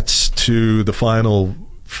player gets to the final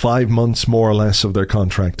 5 months, more or less, of their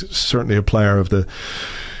contract. Certainly, a player of the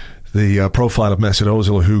profile of Mesut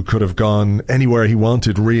Ozil, who could have gone anywhere he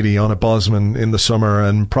wanted really on a Bosman in the summer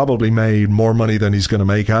and probably made more money than he's going to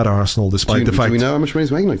make at Arsenal, despite the fact... Do we know how much money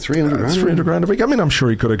he's making? Like 300 grand? 300 grand a week. I mean, I'm sure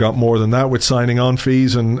he could have got more than that with signing on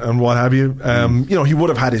fees and what have you. He would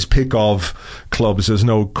have had his pick of clubs, there's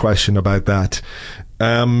no question about that.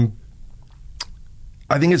 I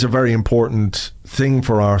think it's a very important thing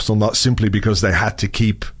for Arsenal, not simply because they had to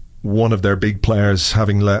keep one of their big players,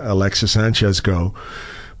 having let Alexis Sanchez go,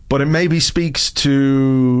 but it maybe speaks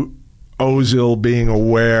to Ozil being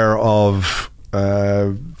aware of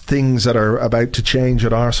things that are about to change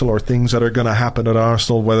at Arsenal, or things that are going to happen at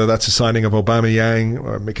Arsenal, whether that's the signing of Aubameyang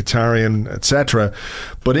or Mkhitaryan, etc.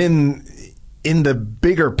 But in the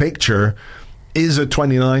bigger picture, is a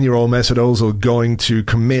 29-year-old Mesut Ozil going to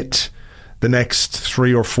commit the next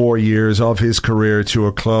 3 or 4 years of his career to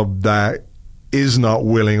a club that is not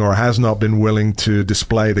willing, or has not been willing, to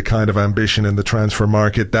display the kind of ambition in the transfer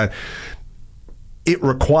market that it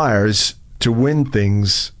requires to win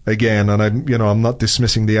things again? And I'm not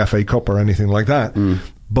dismissing the FA Cup or anything like that,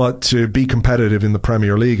 but to be competitive in the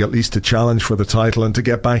Premier League, at least to challenge for the title and to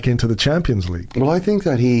get back into the Champions League. Well, I think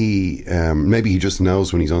that he maybe he just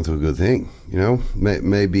knows when he's onto a good thing.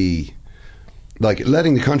 Maybe like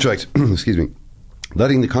letting the contract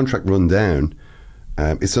letting the contract run down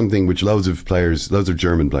is something which loads of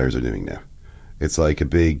German players are doing now. It's like a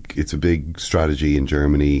big strategy in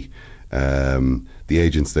Germany. The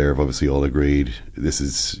agents there have obviously all agreed. This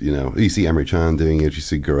is, you see Emre Can doing it. You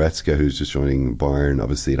see Goretzka, who's just joining Bayern.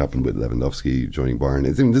 Obviously, it happened with Lewandowski joining Bayern.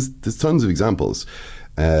 There's tons of examples,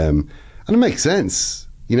 and it makes sense.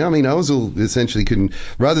 Ozil essentially couldn't,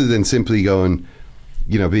 rather than simply going,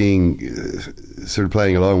 being sort of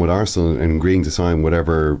playing along with Arsenal and agreeing to sign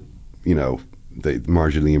whatever, the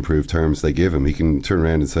marginally improved terms they give him, he can turn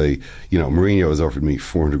around and say, Mourinho has offered me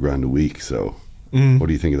 400 grand a week, so what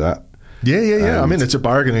do you think of that? Yeah. I mean, it's a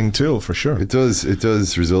bargaining tool for sure. It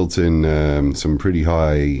does result in some pretty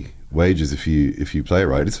high wages if you play it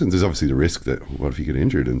right. There's obviously the risk that what if he get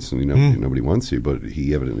injured and nobody wants you, but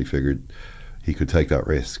he evidently figured he could take that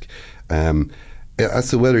risk. As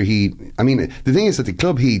to whether the thing is that the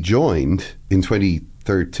club he joined in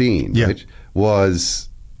 2013, right, was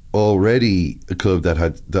already a club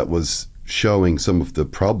that was showing some of the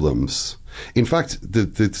problems. In fact, the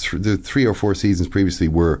 3 or 4 seasons previously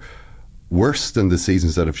were worse than the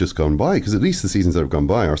seasons that have just gone by, because at least the seasons that have gone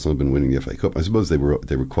by, Arsenal have been winning the FA Cup. I suppose they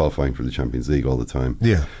were qualifying for the Champions League all the time.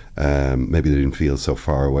 Yeah. Maybe they didn't feel so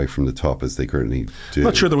far away from the top as they currently do. I'm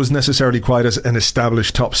not sure there was necessarily quite as an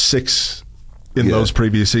established top 6 in those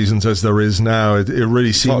previous seasons as there is now. It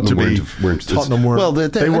really seemed Tottenham to be Tottenham weren't. Well,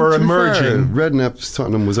 they were emerging. Redknapp's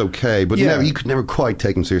Tottenham was okay, but you could never quite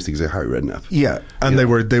take them seriously because they're Harry Redknapp. Yeah, and they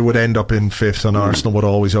would end up in 5th, and Arsenal would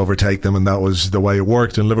always overtake them, and that was the way it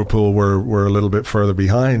worked. And Liverpool were a little bit further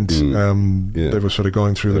behind. They were sort of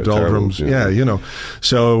going through the doldrums. Terrible, you know.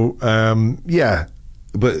 So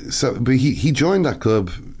But he joined that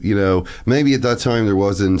club. You know, maybe at that time there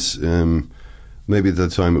wasn't. Maybe at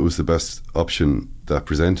that time it was the best option that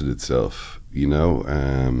presented itself, you know,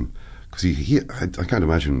 because I can't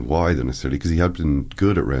imagine why necessarily, because he had been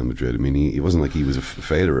good at Real Madrid. I mean, he wasn't like he was a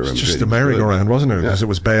failure at Real Madrid. Just the merry-go-round, wasn't it? Because it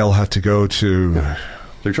was Bale had to go to. Yeah.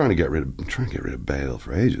 They're trying to get rid of Bale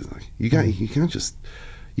for ages. Like you can't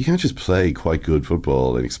just play quite good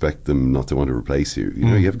football and expect them not to want to replace you. You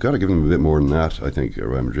know, you've got to give them a bit more than that, I think, at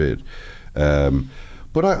Real Madrid.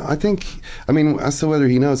 But I think, I mean, as to whether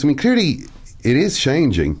he knows, I mean, clearly. It is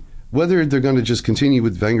changing. Whether they're going to just continue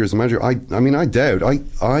with Wenger as a manager, I mean, I doubt.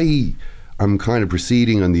 I am kind of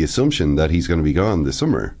proceeding on the assumption that he's going to be gone this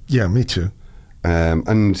summer. Yeah, me too.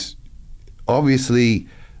 And obviously,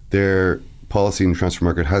 their policy in the transfer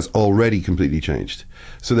market has already completely changed.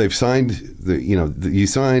 So they've signed you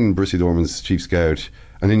sign Borussia Dortmund's chief scout,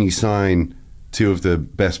 and then you sign 2 of the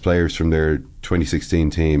best players from their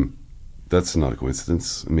 2016 team. That's not a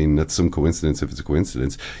coincidence. I mean, that's some coincidence if it's a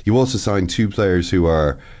coincidence. You also signed 2 players who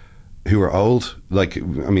are old. Like,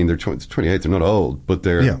 I mean, they're 28. They're not old, but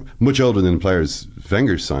they're much older than the players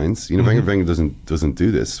Wenger signs. You know, Wenger doesn't do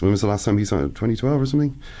this. When was the last time he signed? 2012 or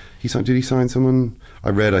something? Did he sign someone?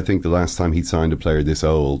 I think the last time he signed a player this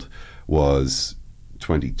old was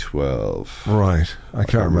 2012. Right. I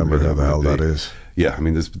can't remember how the hell that is. Yeah, I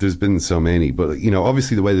mean, there's been so many, but you know,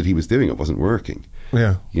 obviously the way that he was doing it wasn't working.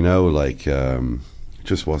 Yeah, you know, like it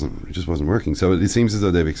just wasn't working. So it seems as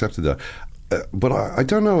though they've accepted that. But I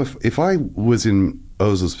don't know if I was in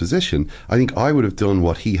Ozil's position, I think I would have done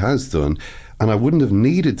what he has done, and I wouldn't have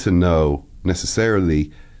needed to know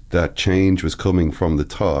necessarily that change was coming from the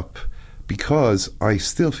top, because I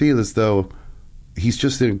still feel as though he's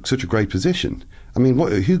just in such a great position. I mean,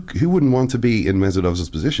 who wouldn't want to be in Mesut Ozil's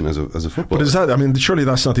position as a footballer? But is that? I mean, surely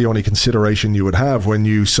that's not the only consideration you would have when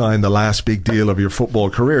you sign the last big deal of your football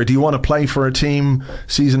career. Do you want to play for a team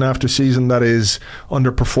season after season that is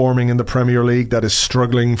underperforming in the Premier League, that is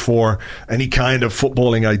struggling for any kind of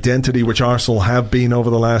footballing identity, which Arsenal have been over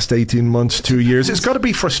the last 18 months, 2 years? It's got to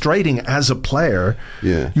be frustrating as a player,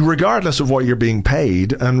 regardless of what you're being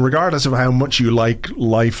paid and regardless of how much you like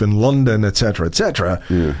life in London, etc., etc.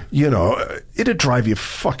 You know, it'd drive you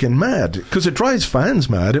fucking mad, because it drives fans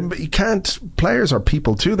mad, but you can't. Players are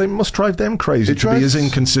people too. They must drive them crazy to be as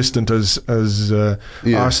inconsistent as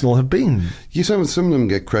Arsenal have been. Some of them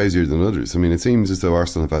get crazier than others. I mean, it seems as though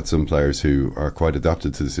Arsenal have had some players who are quite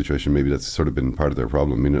adapted to the situation. Maybe that's sort of been part of their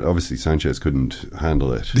problem. I mean, obviously Sanchez couldn't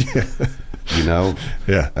handle it. You know,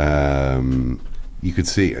 you could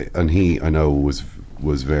see, and I know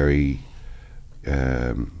was very.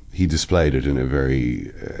 He displayed it in a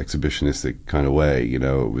very exhibitionistic kind of way. You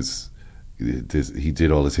know, he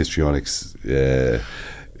did all his histrionics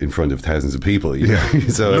in front of thousands of people. You know?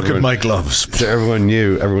 So look at my gloves. So everyone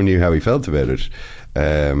knew how he felt about it.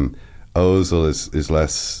 Ozil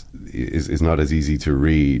is not as easy to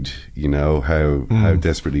read. You know, how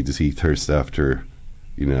desperately does he thirst after,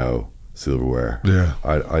 you know, silverware? Yeah,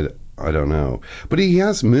 I don't know, but he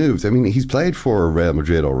has moved. I mean, he's played for Real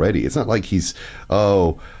Madrid already. It's not like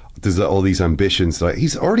there's all these ambitions.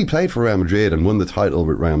 He's already played for Real Madrid and won the title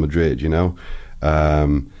with Real Madrid, you know.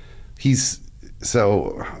 He's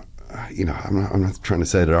so, you know, I'm not trying to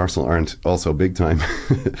say that Arsenal aren't also big time,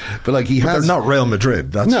 but like they're not Real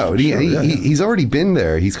Madrid. That's he's already been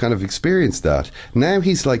there. He's kind of experienced that. Now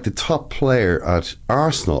he's like the top player at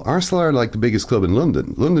Arsenal. Arsenal are like the biggest club in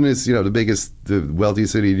London. London is, you know, the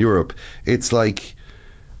wealthiest city in Europe. It's like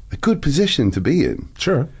a good position to be in.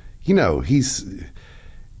 Sure. You know,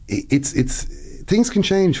 it's things can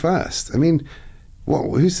change fast. I mean,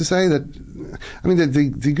 who's to say that? I mean,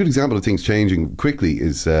 the good example of things changing quickly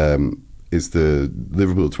is the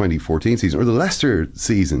Liverpool 2014 season, or the Leicester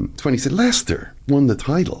season. Leicester won the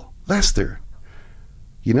title. Leicester,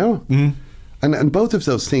 you know, and both of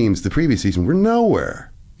those teams the previous season were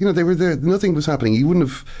nowhere. You know, they were there. Nothing was happening.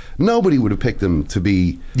 Nobody would have picked them to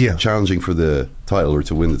be challenging for the title or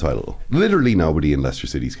to win the title. Literally nobody in Leicester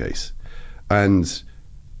City's case. And,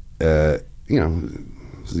 a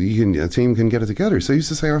team can get it together. So I used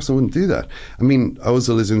to say Arsenal wouldn't do that. I mean,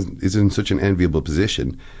 Ozil is in such an enviable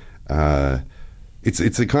position. It's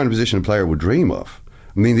the kind of position a player would dream of.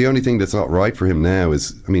 I mean, the only thing that's not right for him now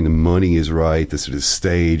is, I mean, the money is right, the sort of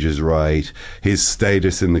stage is right, his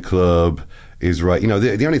status in the club is right. You know,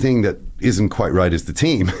 the only thing that isn't quite right is the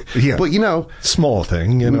team. Yeah. But, you know... Small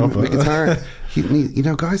thing, you know. Mkhitaryan, you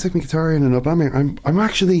know, guys like Mkhitaryan and Aubameyang, I'm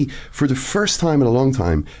actually, for the first time in a long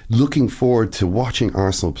time, looking forward to watching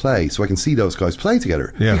Arsenal play so I can see those guys play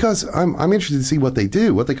together. Yeah. Because I'm interested to see what they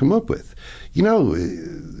do, what they come up with. You know,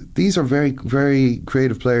 these are very, very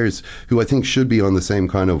creative players who I think should be on the same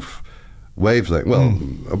kind of wavelength. Well,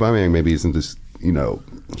 Aubameyang maybe isn't this, you know,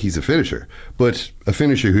 he's a finisher, but a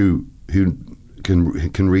finisher who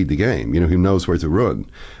can read the game, you know, who knows where to run.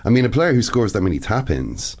 I mean, a player who scores that many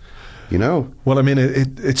tap-ins, you know. Well, I mean,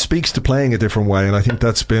 it speaks to playing a different way, and I think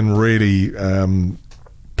that's been really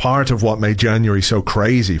part of what made January so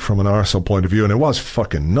crazy from an Arsenal point of view, and it was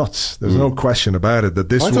fucking nuts. There's no question about it.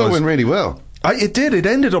 That I thought it went really well. It did. It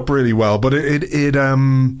ended up really well, but it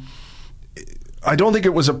I don't think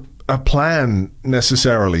it was a plan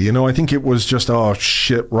necessarily. You know, I think it was just, oh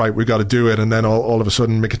shit, right, we got to do it, and then all of a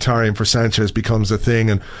sudden Mkhitaryan for Sanchez becomes a thing,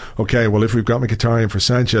 and okay, well, if we've got Mkhitaryan for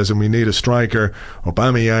Sanchez and we need a striker,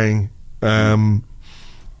 Aubameyang,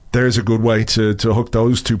 there's a good way to hook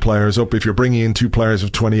those two players up. If you're bringing in two players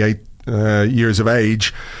of 28 years of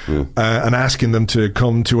age and asking them to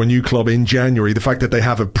come to a new club in January, the fact that they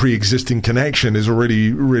have a pre-existing connection is a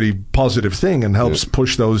really, really positive thing and helps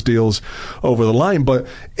push those deals over the line. But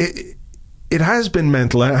it has been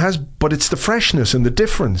mental, but it's the freshness and the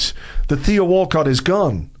difference. That Theo Walcott is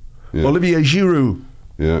gone. Olivier Giroud,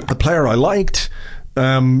 the player I liked,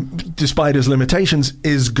 despite his limitations,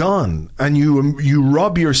 is gone, and you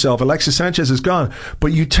rob yourself. Alexis Sanchez is gone,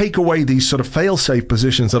 but you take away these sort of fail-safe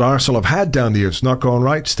positions that Arsenal have had down the years. Not going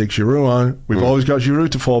right, stick Giroud on. We've always got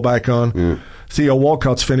Giroud to fall back on. Theo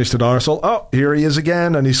Walcott's finished at Arsenal. Oh, here he is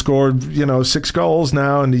again, and he scored 6 goals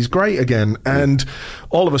now, and he's great again. And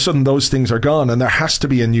all of a sudden, those things are gone, and there has to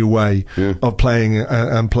be a new way of playing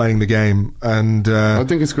and playing the game. And I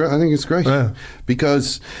think it's great.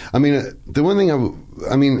 Because I mean, the one thing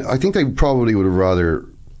I think they probably would have rather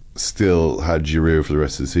still had Giroud for the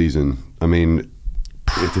rest of the season. I mean,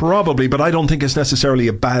 probably, but I don't think it's necessarily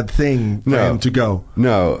a bad thing for him to go.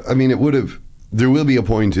 No, I mean, it would have. There will be a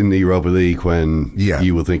point in the Europa League when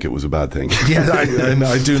you will think it was a bad thing.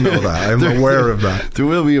 I do know that. I'm aware of that. There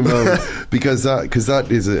will be a moment because that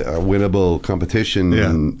is a winnable competition.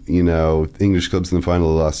 And, you know, English clubs in the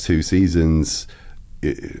final of the last 2 seasons,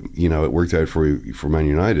 it worked out for Man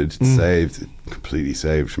United. It completely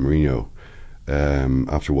saved Mourinho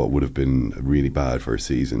after what would have been a really bad first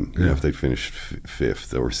season. You know, if they'd finished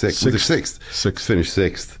 5th or 6th. Was it 6th? Finished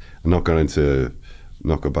 6th and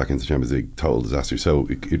not go back into Champions League, total disaster. So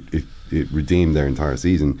it redeemed their entire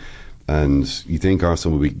season, and you think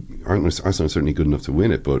Arsenal are certainly good enough to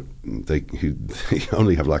win it, but they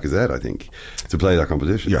only have Lacazette, I think, to play that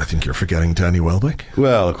competition. Yeah, I think you're forgetting Danny Welbeck.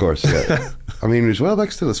 Well, of course, yeah. I mean, is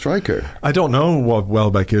Welbeck still a striker? I don't know what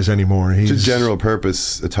Welbeck is anymore. He's a general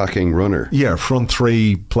purpose attacking runner. Yeah, front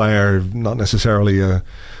 3 player, not necessarily a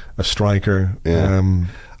striker. Yeah.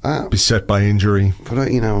 Beset by injury. But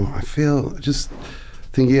I feel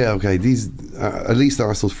these at least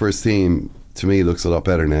Arsenal's first team to me looks a lot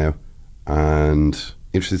better now, and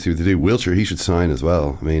interested to see what they do. Wilshere, he should sign as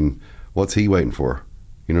well. I mean, what's he waiting for?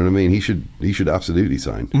 You know what I mean? He should absolutely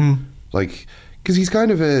sign. Like, because he's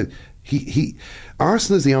kind of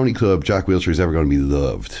Arsenal is the only club Jack Wilshere is ever going to be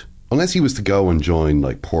loved, unless he was to go and join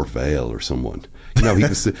like Port Vale or someone. You know,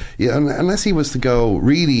 unless he was to go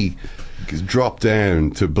really drop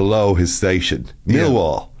down to below his station,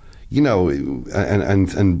 Millwall. You know, and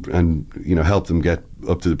help them get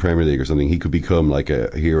up to the Premier League or something. He could become like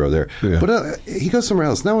a hero there. Yeah. But he goes somewhere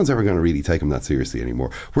else. No one's ever going to really take him that seriously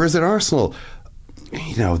anymore. Whereas at Arsenal,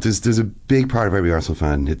 there's a big part of every Arsenal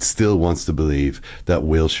fan that still wants to believe that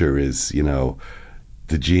Wilshere is,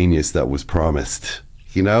 the genius that was promised.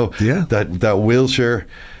 That Wilshere.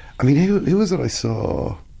 I mean, who was it I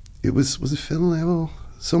saw? Was it Phil Neville?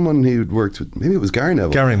 Someone who'd worked with, maybe it was Gary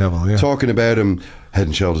Neville. Gary Neville, yeah. Talking about him head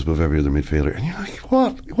and shoulders above every other midfielder. And you're like,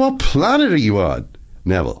 what planet are you on,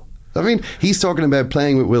 Neville? I mean, he's talking about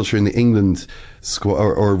playing with Wilshere in the England squad,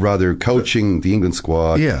 or rather coaching the England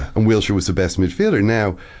squad. Yeah. And Wilshere was the best midfielder.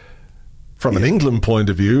 Now, from an England point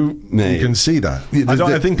of view, you can see that.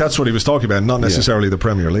 I think that's what he was talking about, not necessarily the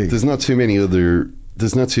Premier League. There's not too many other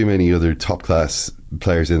there's not too many other top class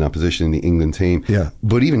players in that position in the England team. Yeah.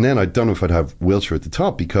 But even then, I don't know if I'd have Wilshere at the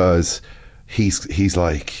top, because he's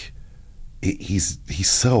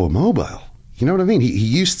so immobile. You know what I mean? He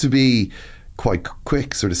used to be quite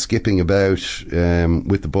quick, sort of skipping about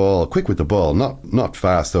with the ball, quick with the ball, not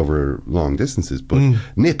fast over long distances, but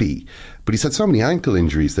nippy. But he's had so many ankle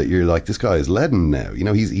injuries that you're like, this guy is leaden now. You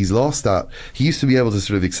know, he's lost that. He used to be able to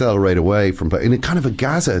sort of accelerate away from in a kind of a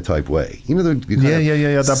Gaza type way. You know,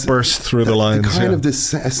 that burst through the lines. The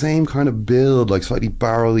same kind of build, like slightly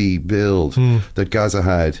barrel-y build that Gaza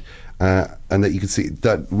had, and that you could see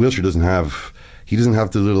that Wilshere doesn't have. He doesn't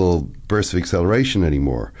have the little burst of acceleration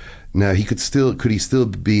anymore. Now, could he still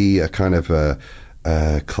be a kind of a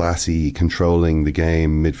classy, controlling the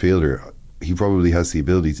game midfielder? He probably has the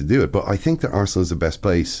ability to do it, but I think that Arsenal is the best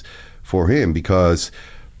place for him, because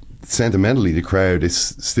sentimentally the crowd is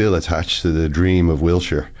still attached to the dream of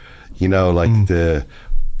Wilshere. You know, like the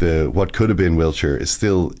what could have been Wilshere is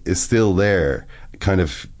still there. Kind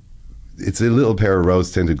of, it's a little pair of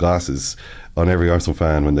rose-tinted glasses on every Arsenal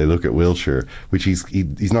fan when they look at Wilshere, which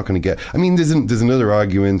he's not going to get. I mean, there's another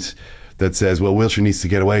argument that says, well, Wilshere needs to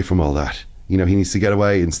get away from all that. You know, he needs to get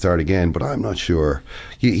away and start again, but I'm not sure.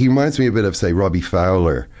 He reminds me a bit of, say, Robbie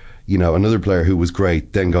Fowler, you know, another player who was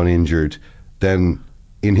great, then got injured, then,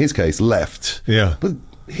 in his case, left. Yeah. But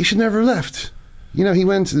he should never have left. You know, he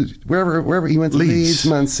went to wherever he went to Leeds,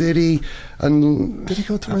 Man City, and did he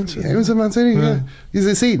go to Man City? Yeah, he was at Man City. Yeah, he's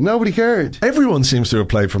a seat. Nobody cared. Everyone seems to have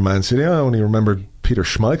played for Man City. I only remembered Peter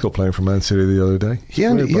Schmeichel playing for Man City the other day. He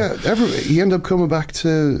ended up coming back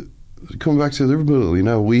to Liverpool. You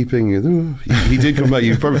know, weeping. He did come back.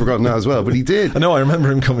 You've probably forgotten that as well, but he did. I know. I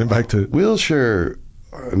remember him coming back to Wilshere.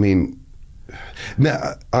 I mean,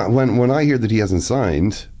 now when I hear that he hasn't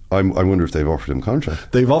signed, I wonder if they've offered him a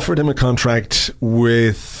contract. They've offered him a contract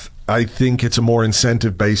with, I think it's a more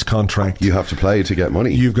incentive-based contract. You have to play to get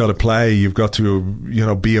money. You've got to play. You've got to,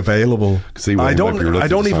 be available. I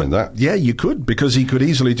don't even. That. Yeah, you could, because he could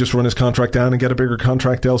easily just run his contract down and get a bigger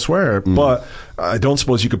contract elsewhere. But I don't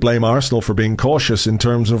suppose you could blame Arsenal for being cautious in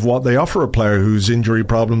terms of what they offer a player whose injury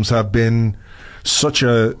problems have been such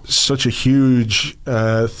a huge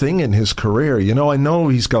thing in his career. You know, I know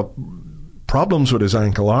he's got problems with his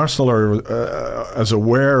ankle. Arsenal are as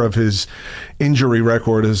aware of his injury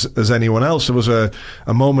record as anyone else. There was a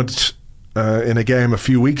moment in a game a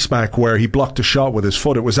few weeks back where he blocked a shot with his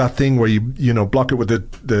foot. It was that thing where you block it with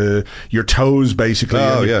your toes basically,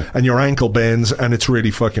 and your ankle bends, and it's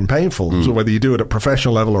really fucking painful. So whether you do it at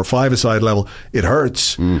professional level or five-a-side level, it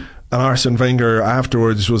hurts. And Arsene Wenger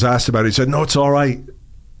afterwards was asked about it. He said, "No, it's all right.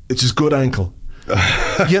 It's his good ankle."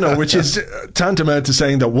 Which is tantamount to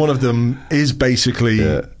saying that one of them is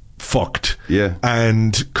basically fucked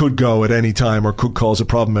and could go at any time or could cause a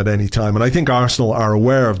problem at any time. And I think Arsenal are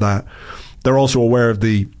aware of that. They're also aware of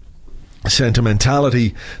the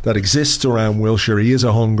sentimentality that exists around Wilshere. He is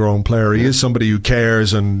a homegrown player. He is somebody who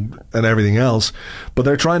cares and everything else. But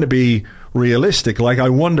they're trying to be realistic. Like, I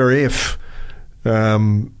wonder if Jack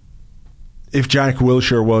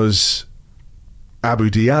Wilshere was Abu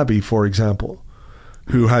Diaby, for example,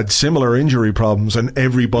 who had similar injury problems, and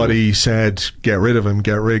everybody said, get rid of him,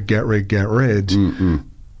 get rid.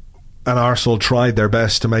 And Arsenal tried their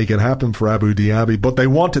best to make it happen for Abu Diaby, but they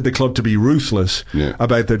wanted the club to be ruthless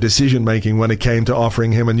about their decision making when it came to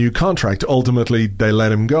offering him a new contract. Ultimately, they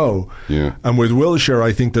let him go. And with Wilshere,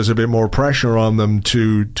 I think there's a bit more pressure on them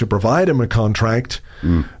to provide him a contract.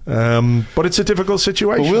 But it's a difficult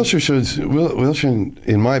situation. But Wilshere,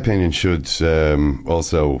 in my opinion, should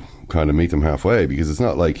also kind of meet them halfway, because it's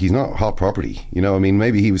not like he's not hot property. You know, I mean,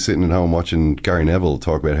 maybe he was sitting at home watching Gary Neville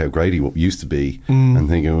talk about how great he used to be and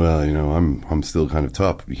thinking, well, you know, I'm still kind of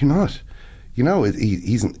top. You're not. You know,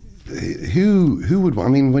 he's who would? I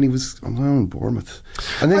mean, when he was on loan Bournemouth,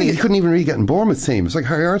 and then he couldn't even really get in Bournemouth's team. It's like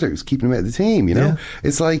Harry Arter was keeping him out of the team. You know,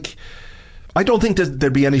 it's like, I don't think that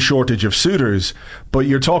there'd be any shortage of suitors, but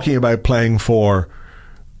you're talking about playing for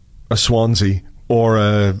a Swansea or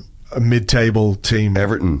a mid-table team,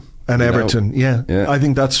 Everton. And Everton, I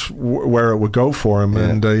think that's where it would go for him,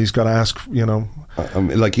 and he's got to ask, you know.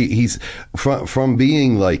 Like he's from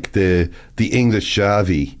being like the English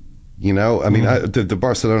Xavi, you know. I mean, the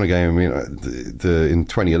Barcelona game. I mean, in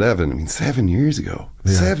 2011. I mean, 7 years ago.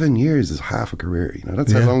 7 years is half a career. You know,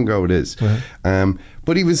 that's how long ago it is.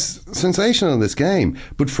 But he was sensational in this game.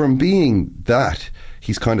 But from being that,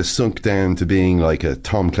 he's kind of sunk down to being like a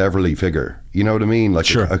Tom Cleverley figure. You know what I mean? Like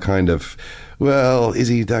a kind of, well, is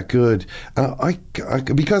he that good? I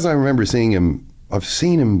because I remember seeing him, I've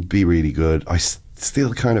seen him be really good. I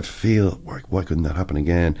still kind of feel, why couldn't that happen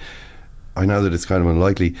again? I know that it's kind of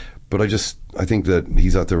unlikely, but I think that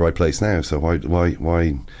he's at the right place now. So why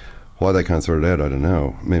they can't sort it out, I don't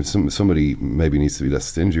know. Maybe somebody maybe needs to be less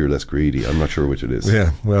stingy or less greedy. I'm not sure which it is.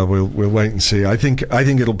 Yeah, well, we'll wait and see. I think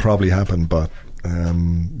it'll probably happen, but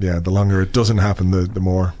the longer it doesn't happen, the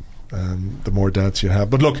more doubts you have.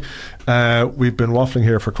 But look, we've been waffling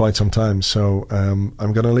here for quite some time, so I'm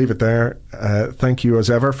going to leave it there. Thank you as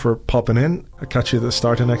ever for popping in. I'll catch you at the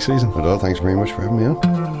start of next season. Well, thanks very much for having me on.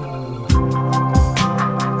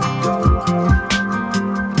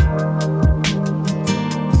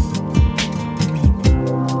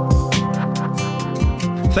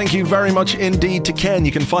 Thank you very much indeed to Ken.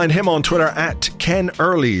 You can find him on Twitter at Ken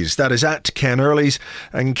Earleys. That is at Ken Earleys.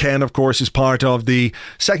 And Ken, of course, is part of the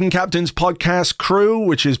Second Captains podcast crew,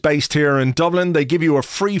 which is based here in Dublin. They give you a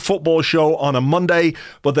free football show on a Monday,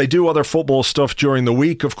 but they do other football stuff during the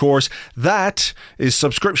week, of course. That is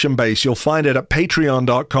subscription based. You'll find it at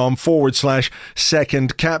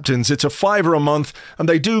patreon.com/Second Captains. It's a $5 a month, and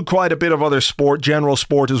they do quite a bit of other sport, general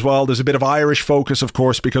sport as well. There's a bit of Irish focus, of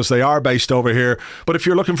course, because they are based over here. But if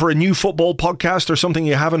you're looking for a new football podcast or something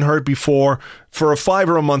you haven't heard before, for a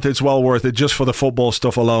 $5 a month, it's well worth it just for the football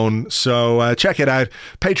stuff alone. So check it out,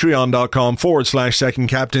 patreon.com/Second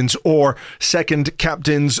Captains or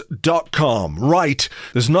secondcaptains.com. Right,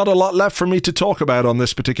 there's not a lot left for me to talk about on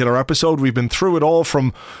this particular episode. We've been through it all,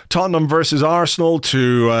 from Tottenham versus Arsenal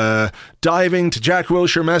to diving to Jack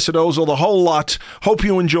Wilshere, Mesut Ozil, the whole lot. Hope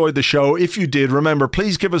you enjoyed the show. If you did, remember,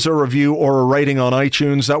 please give us a review or a rating on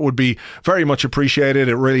iTunes. That would be very much appreciated.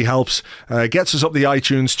 It really helps, gets us up the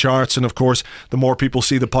iTunes charts, and of course, the more people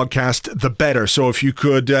see the podcast, the better. So if you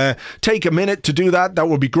could take a minute to do that, that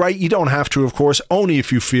would be great. You don't have to, of course, only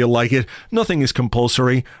if you feel like it. Nothing is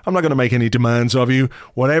compulsory. I'm not going to make any demands of you.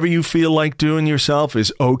 Whatever you feel like doing yourself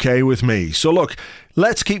is okay with me. So look,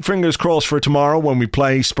 let's keep fingers crossed for tomorrow when we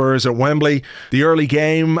play Spurs at Wembley. The early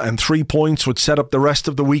game and 3 points would set up the rest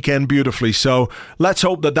of the weekend beautifully. So let's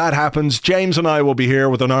hope that happens. James and I will be here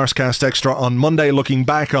with an Arscast Extra on Monday, looking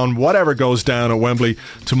back on whatever goes down at Wembley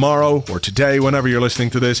tomorrow or today, whenever you're listening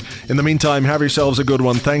to this. In the meantime, have yourselves a good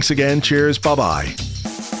one. Thanks again. Cheers. Bye-bye.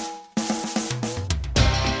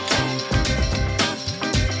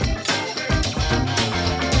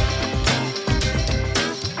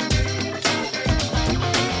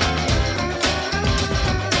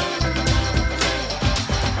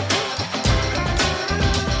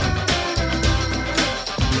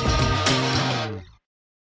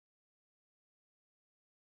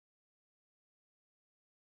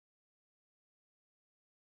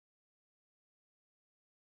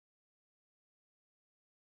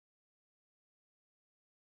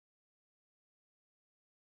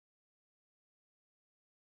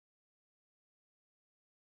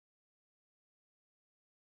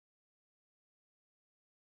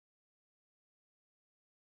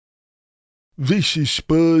 This is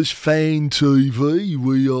Spurs Fan TV.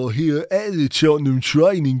 We are here at the Tottenham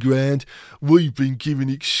training ground. We've been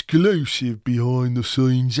given exclusive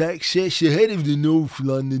behind-the-scenes access ahead of the North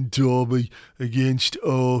London derby against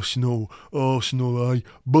Arsenal. Arsenal, eh?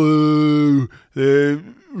 Boo! They're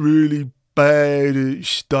really bad at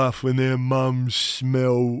stuff and their mums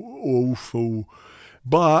smell awful.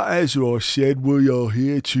 But as I said, we are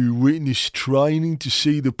here to witness training, to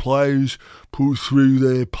see the players put through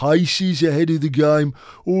their paces ahead of the game,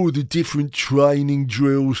 all the different training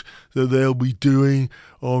drills that they'll be doing.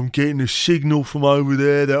 I'm getting a signal from over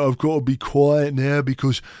there that I've got to be quiet now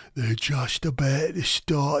because they're just about to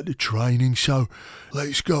start the training. So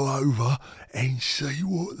let's go over and see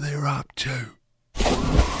what they're up to.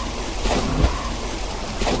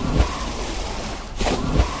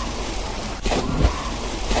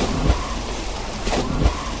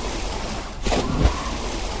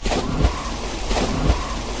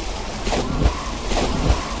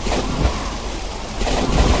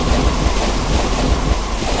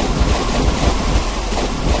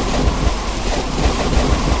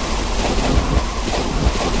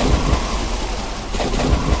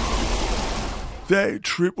 That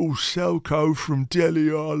triple Selko from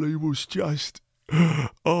Dele Alli was just, I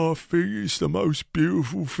think it's the most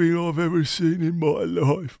beautiful thing I've ever seen in my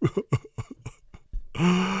life.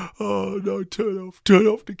 Oh no, turn off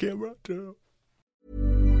the camera, turn off.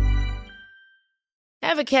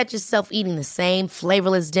 Ever catch yourself eating the same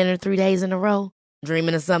flavorless dinner 3 days in a row?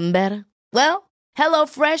 Dreaming of something better? Well,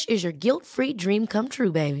 HelloFresh is your guilt-free dream come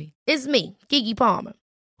true, baby. It's me, Keke Palmer.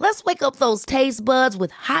 Let's wake up those taste buds with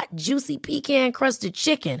hot, juicy pecan-crusted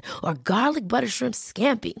chicken or garlic butter shrimp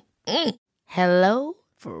scampi. Hello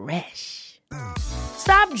Fresh.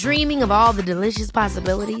 Stop dreaming of all the delicious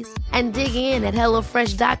possibilities and dig in at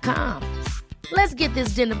HelloFresh.com. Let's get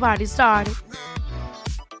this dinner party started.